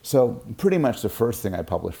 So pretty much the first thing I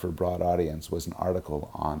published for a broad audience was an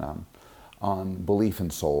article on belief in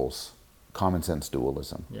souls, common sense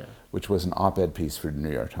dualism, which was an op-ed piece for the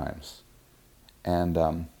New York Times, and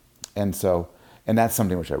that's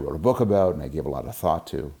something which I wrote a book about and I gave a lot of thought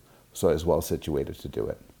to, so I was well situated to do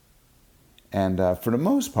it. And for the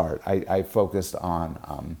most part, I focused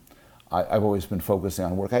on. I've always been focusing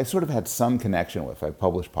on work I sort of had some connection with. I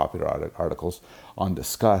published popular articles on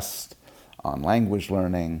disgust, on language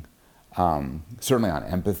learning, certainly on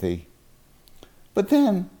empathy. But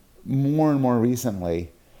then, more and more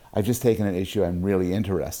recently, I've just taken an issue I'm really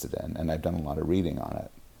interested in, and I've done a lot of reading on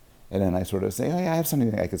it. And then I sort of say, oh yeah, I have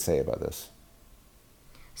something I could say about this.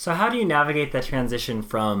 So how do you navigate that transition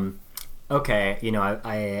from, okay,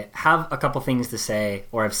 I have a couple things to say,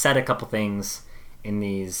 or I've said a couple things in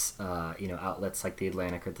these outlets like the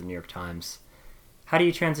Atlantic or the New York Times. How do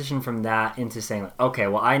you transition from that into saying, okay,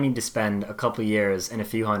 well, I need to spend a couple years and a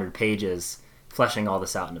few hundred pages fleshing all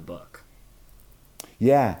this out in a book?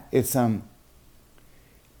 Yeah, it's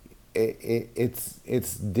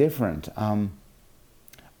different.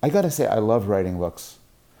 I got to say, I love writing books.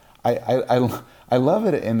 I love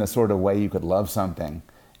it in the sort of way you could love something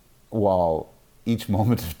while each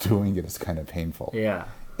moment of doing it is kind of painful. Yeah.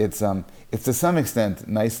 It's to some extent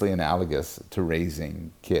nicely analogous to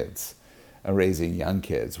raising kids, raising young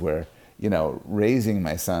kids, where, raising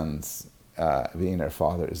my sons, being their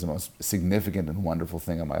father, is the most significant and wonderful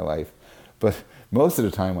thing in my life. But most of the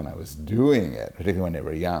time when I was doing it, particularly when they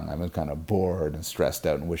were young, I was kind of bored and stressed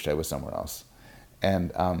out and wished I was somewhere else. And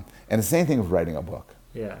the same thing with writing a book.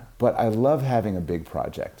 Yeah. But I love having a big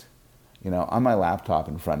project. On my laptop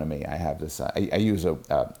in front of me, I have this. I use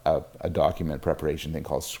a document preparation thing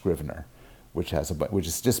called Scrivener, which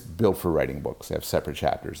is just built for writing books. They have separate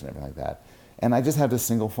chapters and everything like that. And I just have this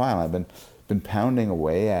single file. I've been pounding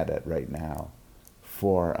away at it right now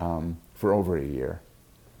for over a year,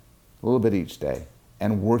 a little bit each day,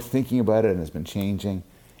 and we're thinking about it, and it's been changing.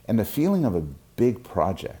 And the feeling of a big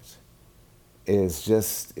project it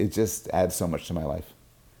just adds so much to my life.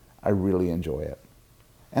 I really enjoy it.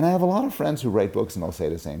 And I have a lot of friends who write books and they'll say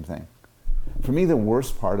the same thing. For me, the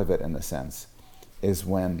worst part of it, in a sense, is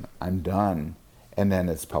when I'm done and then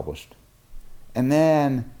it's published. And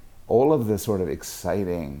then all of the sort of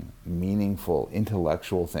exciting, meaningful,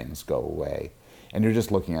 intellectual things go away. And you're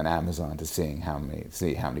just looking on Amazon to see how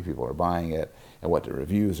many people are buying it and what the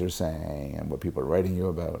reviews are saying and what people are writing you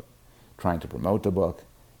about, trying to promote the book.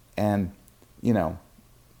 And,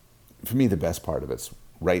 for me, the best part of it's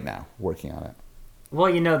right now, working on it.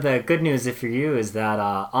 Well, the good news if you're you is that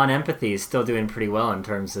On Empathy is still doing pretty well in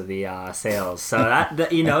terms of the sales. So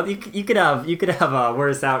that you could have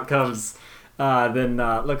worse outcomes than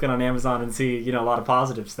looking on Amazon and see a lot of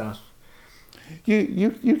positive stuff.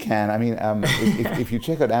 You can. I mean, if you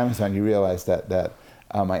check out Amazon, you realize that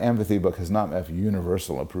my empathy book has not met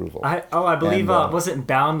universal approval. I believe was it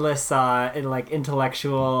Boundless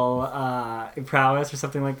intellectual prowess or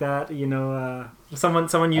something like that?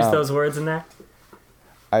 Someone used those words in there.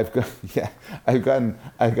 I've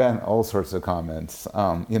gotten all sorts of comments.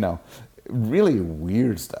 Really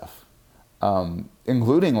weird stuff,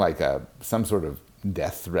 including some sort of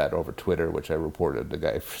death threat over Twitter, which I reported the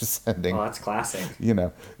guy for sending. Oh, that's classic.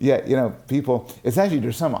 People. It's actually,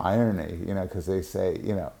 there's some irony, because they say,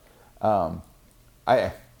 I've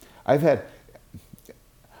had.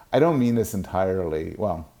 I don't mean this entirely.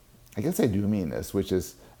 Well, I guess I do mean this, which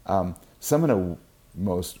is Some of the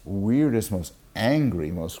most weirdest, most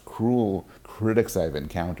angry, most cruel critics I've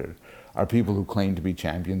encountered are people who claim to be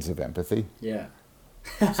champions of empathy. Yeah.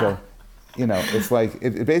 So, it's like,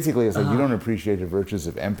 it basically is like, you don't appreciate the virtues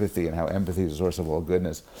of empathy and how empathy is a source of all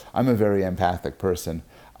goodness. I'm a very empathic person.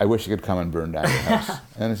 I wish you could come and burn down your house.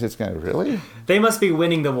 And it's just kind of, really? They must be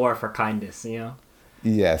winning the war for kindness,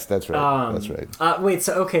 Yes, that's right. That's right. Wait,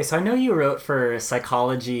 so I know you wrote for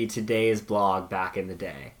Psychology Today's blog back in the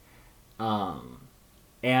day.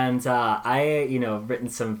 And I, written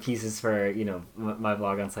some pieces for, my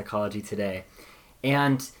blog on Psychology Today.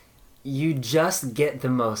 And you just get the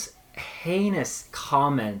most heinous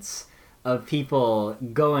comments of people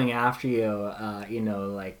going after you,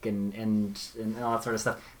 like, and all that sort of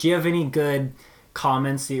stuff. Do you have any good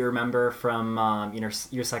comments that you remember from,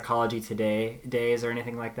 your Psychology Today days or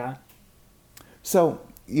anything like that? So,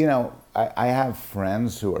 I have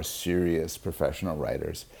friends who are serious professional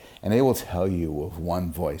writers, and they will tell you with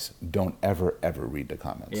one voice, don't ever, ever read the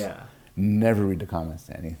comments. Yeah. Never read the comments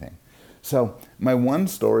to anything. So my one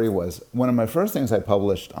story was, one of my first things I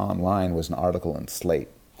published online was an article in Slate.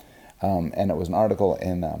 And it was an article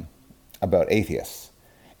about atheists.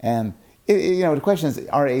 And, the question is,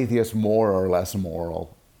 are atheists more or less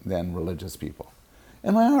moral than religious people?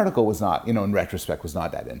 And my article was not, in retrospect, was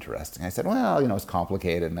not that interesting. I said, well, it's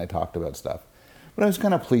complicated, and I talked about stuff. But I was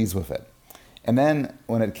kind of pleased with it. And then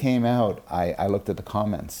when it came out, I looked at the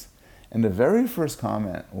comments. And the very first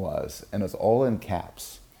comment was, and it's all in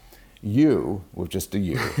caps, you, with just a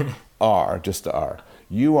U, are, just a R,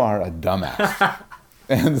 you are a dumbass.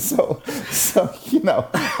 And so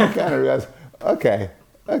I kind of realized, okay,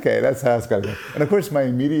 that's how it's got to go. And of course, my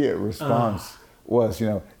immediate response was,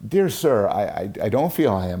 dear sir, I don't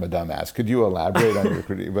feel I am a dumbass. Could you elaborate on your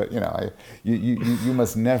critique? But, you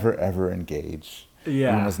must never, ever engage.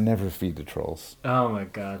 Yeah. You must never feed the trolls. Oh, my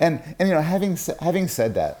God. And having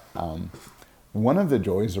said that, one of the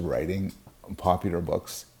joys of writing popular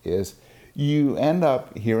books is you end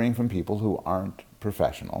up hearing from people who aren't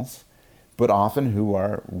professionals, but often who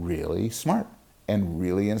are really smart and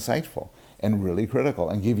really insightful and really critical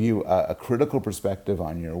and give you a critical perspective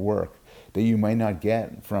on your work that you might not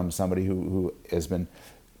get from somebody who has been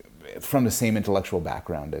from the same intellectual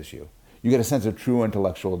background as you. You get a sense of true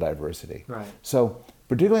intellectual diversity. Right. So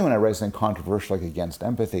particularly when I write something controversial like Against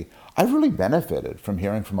Empathy, I've really benefited from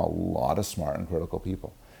hearing from a lot of smart and critical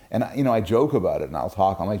people. And I joke about it, and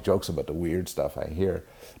I'll make jokes about the weird stuff I hear.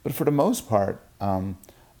 But for the most part,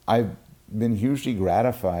 I've been hugely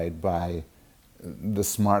gratified by the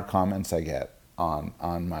smart comments I get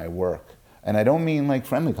on my work. And I don't mean like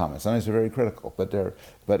friendly comments. Sometimes they're very critical,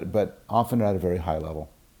 but often they're at a very high level.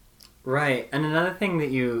 Right. And another thing that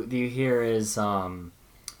you hear is,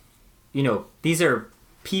 these are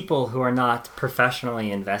people who are not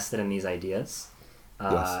professionally invested in these ideas.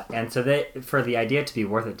 Yes. And so for the idea to be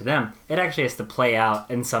worth it to them, it actually has to play out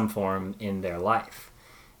in some form in their life.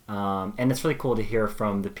 And it's really cool to hear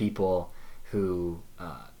from the people who,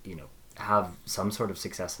 have some sort of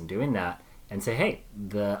success in doing that and say, hey,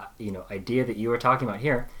 the, idea that you were talking about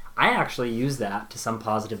here, I actually use that to some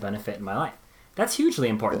positive benefit in my life. That's hugely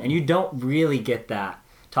important. And you don't really get that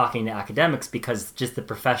talking to academics because just the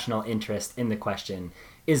professional interest in the question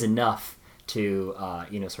is enough to,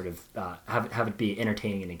 have it be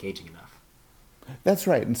entertaining and engaging enough. That's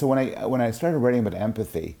right. And so when I started writing about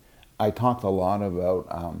empathy, I talked a lot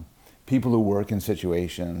about people who work in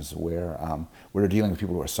situations where they're dealing with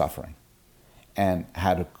people who are suffering, and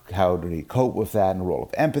how do they cope with that, and the role of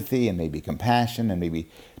empathy and maybe compassion, and maybe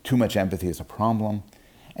too much empathy is a problem.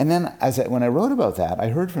 And then when I wrote about that, I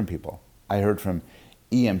heard from people. I heard from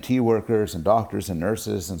EMT workers and doctors and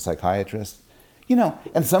nurses and psychiatrists.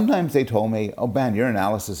 And sometimes they told me, oh, man, your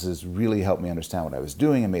analysis has really helped me understand what I was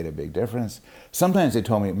doing and made a big difference. Sometimes they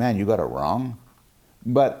told me, man, you got it wrong.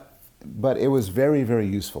 But it was very, very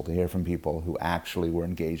useful to hear from people who actually were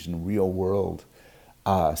engaged in real-world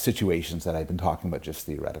situations that I've been talking about just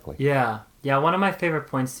theoretically. Yeah. One of my favorite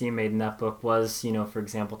points that you made in that book was, for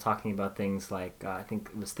example, talking about things like, I think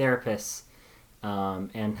it was therapists,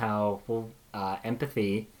 and how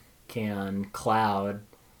empathy can cloud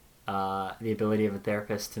the ability of a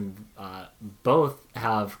therapist to both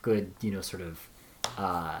have good,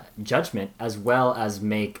 judgment as well as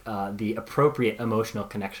make the appropriate emotional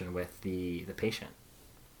connection with the patient.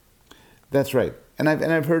 That's right. And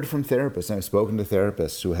I've heard from therapists, and I've spoken to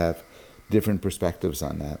therapists who have different perspectives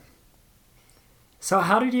on that. So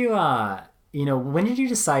how did you, when did you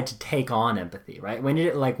decide to take on empathy, right?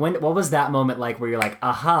 What was that moment like where you're like,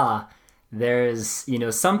 aha, there's,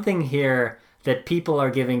 something here that people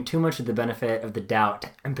are giving too much of the benefit of the doubt to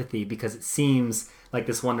empathy because it seems like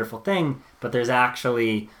this wonderful thing, but there's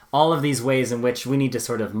actually all of these ways in which we need to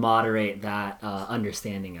sort of moderate that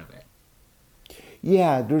understanding of it.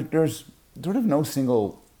 Yeah, there's sort of no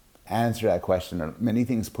single answer to that question. Or many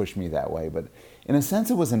things push me that way, but in a sense,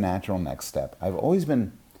 it was a natural next step. I've long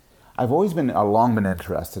been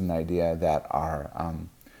interested in the idea that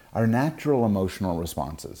our natural emotional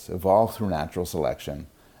responses evolve through natural selection,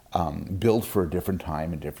 built for a different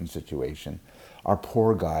time and different situation, are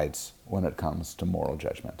poor guides when it comes to moral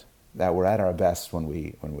judgment. That we're at our best when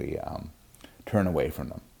we turn away from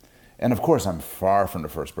them. And of course, I'm far from the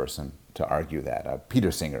first person to argue that.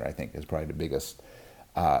 Peter Singer, I think, is probably the biggest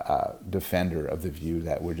defender of the view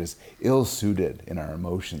that we're just ill-suited in our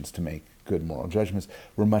emotions to make good moral judgments.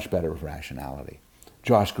 We're much better with rationality.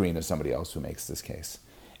 Josh Green is somebody else who makes this case.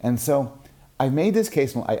 And so I've made this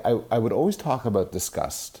case, I would always talk about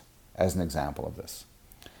disgust as an example of this.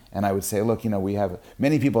 And I would say, look, we have,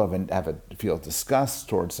 many people feel disgust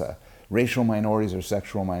towards racial minorities or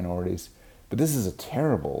sexual minorities, but this is a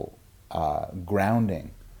terrible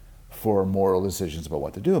grounding for moral decisions about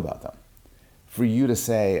what to do about them. For you to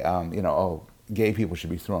say, gay people should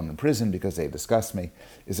be thrown in prison because they disgust me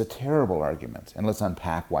is a terrible argument. And let's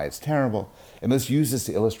unpack why it's terrible. And let's use this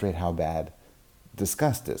to illustrate how bad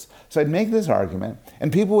disgust is. So I'd make this argument,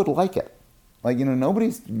 and people would like it.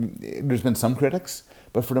 There's been some critics,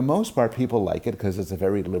 but for the most part, people like it because it's a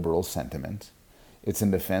very liberal sentiment. It's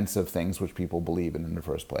in defense of things which people believe in the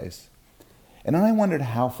first place. And then I wondered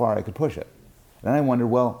how far I could push it. And I wondered,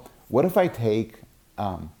 well, what if I take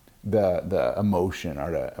the emotion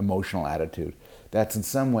or the emotional attitude that's in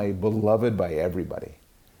some way beloved by everybody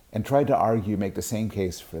and tried to make the same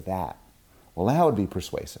case for that? Well, that would be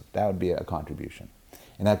persuasive. That would be a contribution.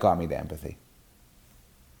 And that got me to empathy.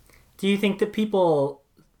 Do you think that people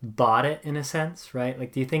bought it in a sense, right?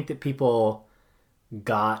 Like, do you think that people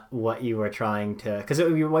got what you were trying to... Because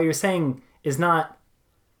what you're saying is not...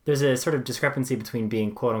 There's a sort of discrepancy between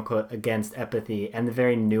being quote-unquote against empathy and the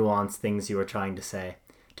very nuanced things you were trying to say.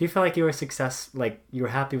 Do you feel like you were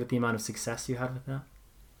happy with the amount of success you had with that?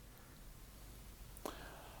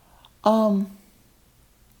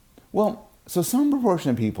 Well, so some proportion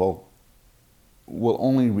of people will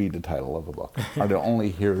only read the title of a book, or they'll only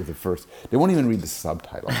hear they won't even read the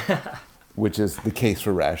subtitle, which is The Case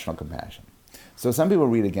for Rational Compassion. So some people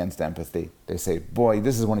read Against Empathy. They say, boy,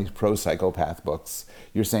 this is one of these pro-psychopath books.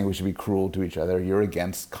 You're saying we should be cruel to each other. You're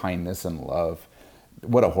against kindness and love.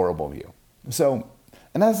 What a horrible view. So,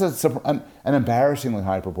 and that's an embarrassingly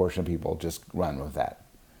high proportion of people just run with that.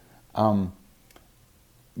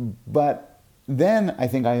 But then I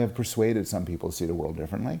think I have persuaded some people to see the world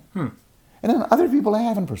differently. And then other people I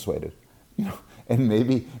haven't persuaded. And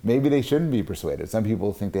maybe they shouldn't be persuaded. Some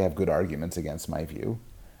people think they have good arguments against my view.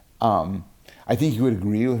 I think you would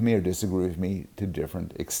agree with me or disagree with me to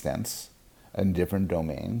different extents and different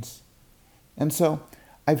domains. And so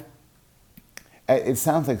it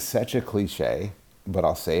sounds like such a cliche, but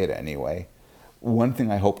I'll say it anyway. One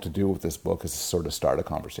thing I hope to do with this book is to sort of start a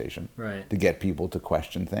conversation, right, to get people to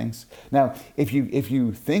question things. Now, if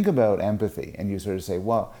you think about empathy and you sort of say,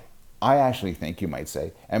 well, I actually think you might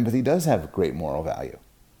say empathy does have great moral value.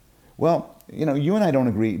 Well, you and I don't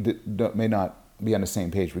agree, may not be on the same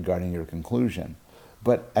page regarding your conclusion,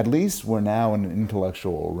 but at least we're now in an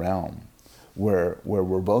intellectual realm where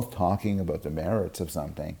we're both talking about the merits of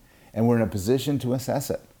something and we're in a position to assess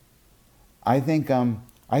it. I think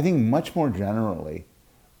much more generally,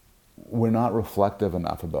 we're not reflective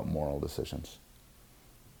enough about moral decisions.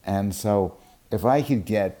 And so if I could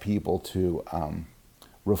get people to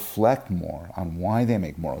reflect more on why they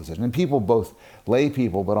make moral decisions, and people, both lay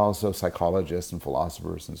people, but also psychologists and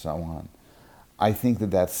philosophers and so on, I think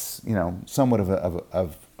that's somewhat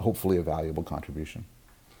of hopefully a valuable contribution.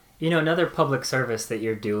 Another public service that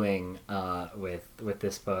you're doing with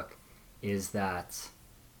this book is that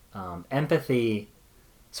empathy,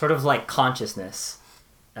 sort of like consciousness,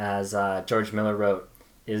 as George Miller wrote,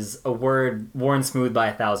 is a word worn smooth by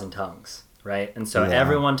 1,000 tongues, right? And so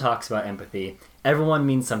everyone talks about empathy. Everyone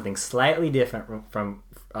means something slightly different from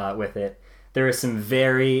with it. There are some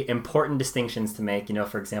very important distinctions to make.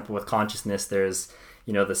 For example, with consciousness, there's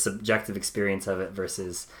the subjective experience of it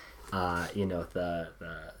versus the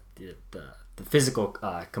physical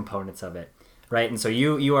components of it, right? And so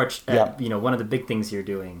you are one of the big things you're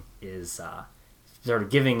doing is sort of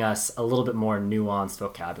giving us a little bit more nuanced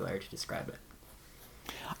vocabulary to describe it.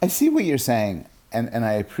 I see what you're saying, and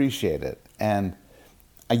I appreciate it. And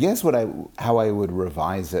I guess how I would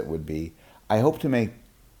revise it would be, I hope to make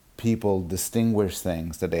people distinguish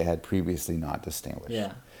things that they had previously not distinguished.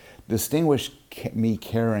 Yeah. Distinguish me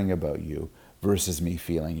caring about you versus me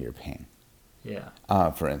feeling your pain.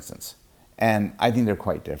 for instance. And I think they're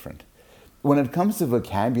quite different. When it comes to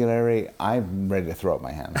vocabulary, I'm ready to throw up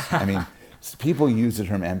my hands. I mean, people use the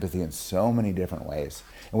term empathy in so many different ways.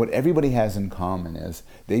 And what everybody has in common is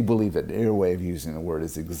they believe that their way of using the word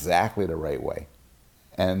is exactly the right way.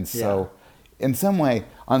 And so, in some way,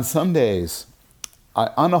 on some days,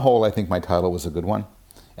 on the whole, I think my title was a good one.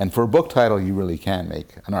 And for a book title, you really can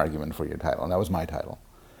make an argument for your title. And that was my title.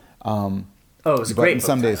 It was a great book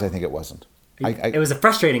some days title. I think it wasn't. It was a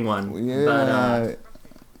frustrating one. Yeah. But,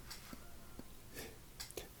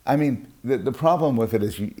 I mean, the problem with it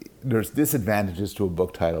is there's disadvantages to a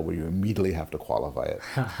book title where you immediately have to qualify it.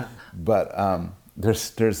 But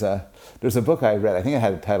there's a book I read, I think it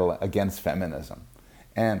had a title, Against Feminism.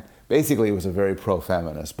 And basically it was a very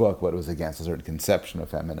pro-feminist book, but it was against a certain conception of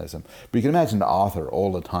feminism. But you can imagine the author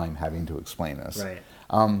all the time having to explain this. Right.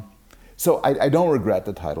 So I don't regret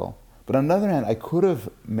the title. But on the other hand, I could have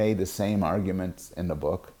made the same arguments in the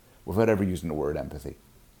book without ever using the word empathy.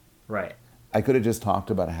 Right. I could have just talked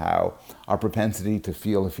about how our propensity to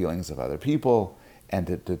feel the feelings of other people and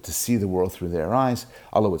to see the world through their eyes,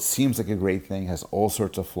 although it seems like a great thing, has all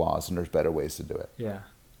sorts of flaws, and there's better ways to do it. Yeah.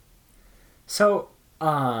 So,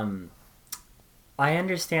 I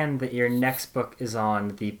understand that your next book is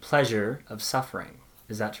on the pleasure of suffering.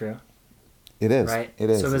 Is that true? It is. Right. It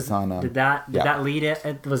is. So it's on, did that lead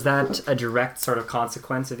it? Was that a direct sort of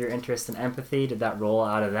consequence of your interest in empathy? Did that roll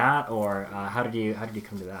out of that, or how did you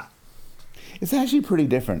come to that? It's actually pretty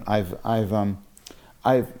different. I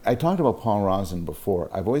talked about Paul Rozin before.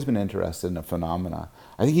 I've always been interested in a phenomena.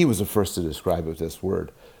 I think he was the first to describe it with this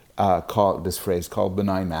word, this phrase called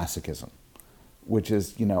benign masochism, which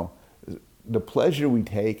is, the pleasure we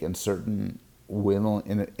take in certain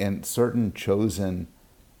in certain chosen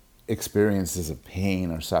experiences of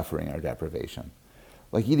pain or suffering or deprivation,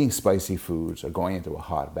 like eating spicy foods or going into a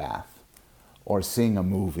hot bath, or seeing a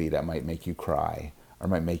movie that might make you cry or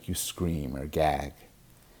might make you scream or gag.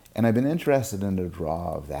 And I've been interested in the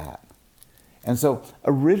draw of that. And so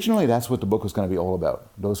originally that's what the book was going to be all about,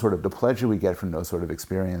 the pleasure we get from those sort of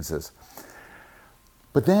experiences.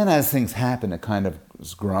 But then as things happen, it kind of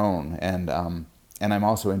has grown, and I'm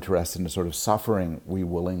also interested in the sort of suffering we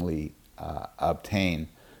willingly obtain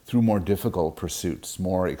through more difficult pursuits,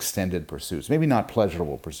 more extended pursuits, maybe not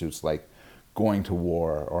pleasurable pursuits like going to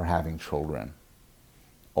war or having children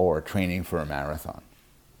or training for a marathon,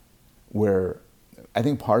 where I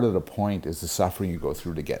think part of the point is the suffering you go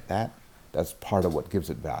through to get that. That's part of what gives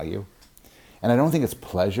it value. And I don't think it's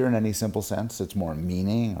pleasure in any simple sense. It's more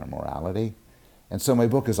meaning or morality. And so my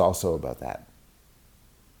book is also about that.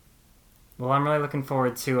 Well, I'm really looking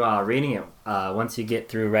forward to reading it once you get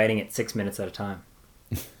through writing it 6 minutes at a time.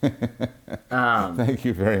 Thank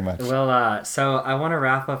you very much. Well, so I want to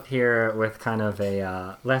wrap up here with kind of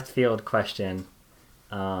a left field question.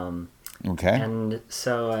 Okay. And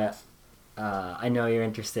so I know you're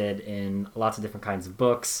interested in lots of different kinds of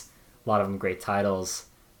books, a lot of them great titles,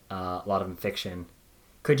 a lot of them fiction.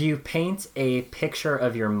 Could you paint a picture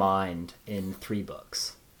of your mind in 3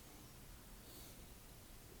 books?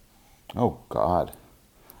 Oh, God.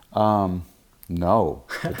 No,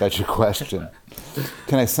 if that's your question.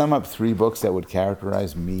 Can I sum up 3 books that would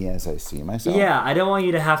characterize me as I see myself? Yeah, I don't want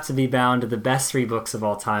you to have to be bound to the best 3 books of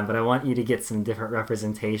all time, but I want you to get some different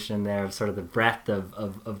representation there of sort of the breadth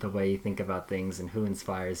of the way you think about things and who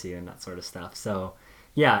inspires you and that sort of stuff. So,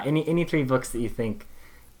 yeah, any 3 books that you think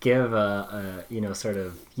give a sort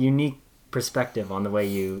of unique perspective on the way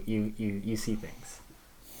you see things.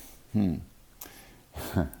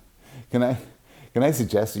 Can I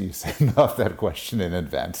suggest that you send off that question in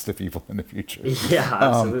advance to people in the future? Yeah,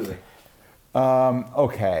 absolutely.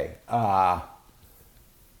 Okay. I'll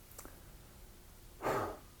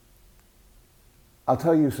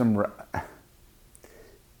tell you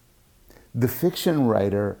the fiction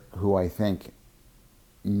writer who I think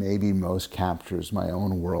maybe most captures my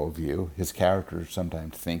own worldview. His characters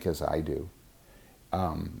sometimes think as I do.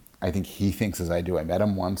 I think he thinks as I do. I met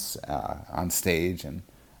him once on stage, and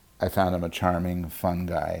I found him a charming, fun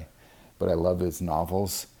guy, but I love his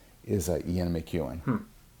novels, is Ian McEwan.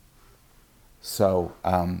 So,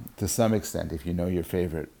 to some extent, if you know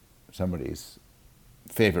somebody's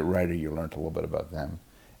favorite writer, you learned a little bit about them,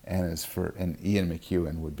 and Ian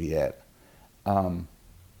McEwan would be it.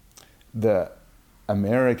 The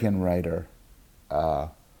American writer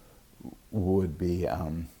would be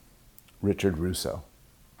Richard Russo.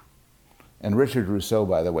 And Richard Russo,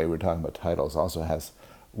 by the way, we're talking about titles, also has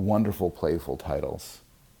wonderful, playful titles.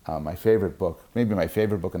 My favorite book, maybe my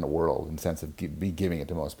favorite book in the world, in the sense of giving it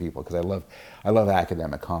to most people, because I love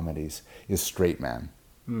academic comedies, is Straight Man.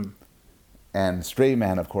 And straight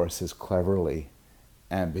man, of course, is cleverly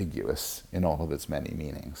ambiguous in all of its many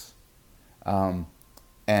meanings. And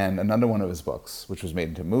another one of his books, which was made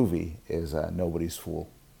into a movie, is Nobody's Fool,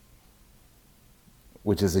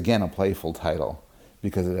 which is, again, a playful title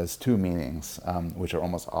because it has two meanings, which are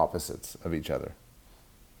almost opposites of each other.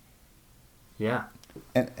 Yeah.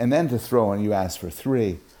 And then to throw in, you asked for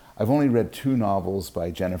three, I've only read two novels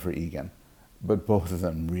by Jennifer Egan, but both of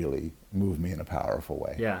them really move me in a powerful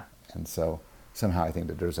way. Yeah. And so somehow I think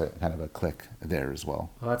that there's a kind of a click there as well.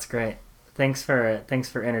 Well, that's great. Thanks for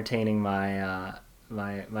entertaining my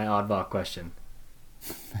my oddball question.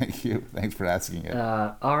 Thank you. Thanks for asking it.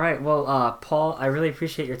 All right. Well, Paul, I really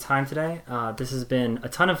appreciate your time today. This has been a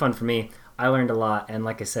ton of fun for me. I learned a lot, and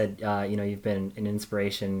like I said, you've been an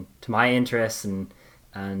inspiration to my interests and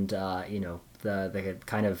the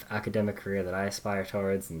kind of academic career that I aspire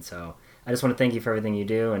towards. And so I just want to thank you for everything you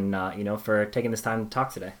do, and for taking this time to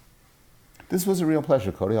talk today. This was a real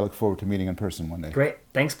pleasure, Cody. I look forward to meeting in person one day. Great.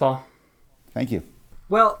 Thanks, Paul. Thank you.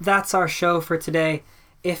 Well, that's our show for today.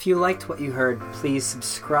 If you liked what you heard, please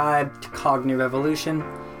subscribe to Cognitive Revolution,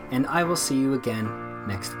 and I will see you again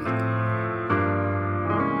next week.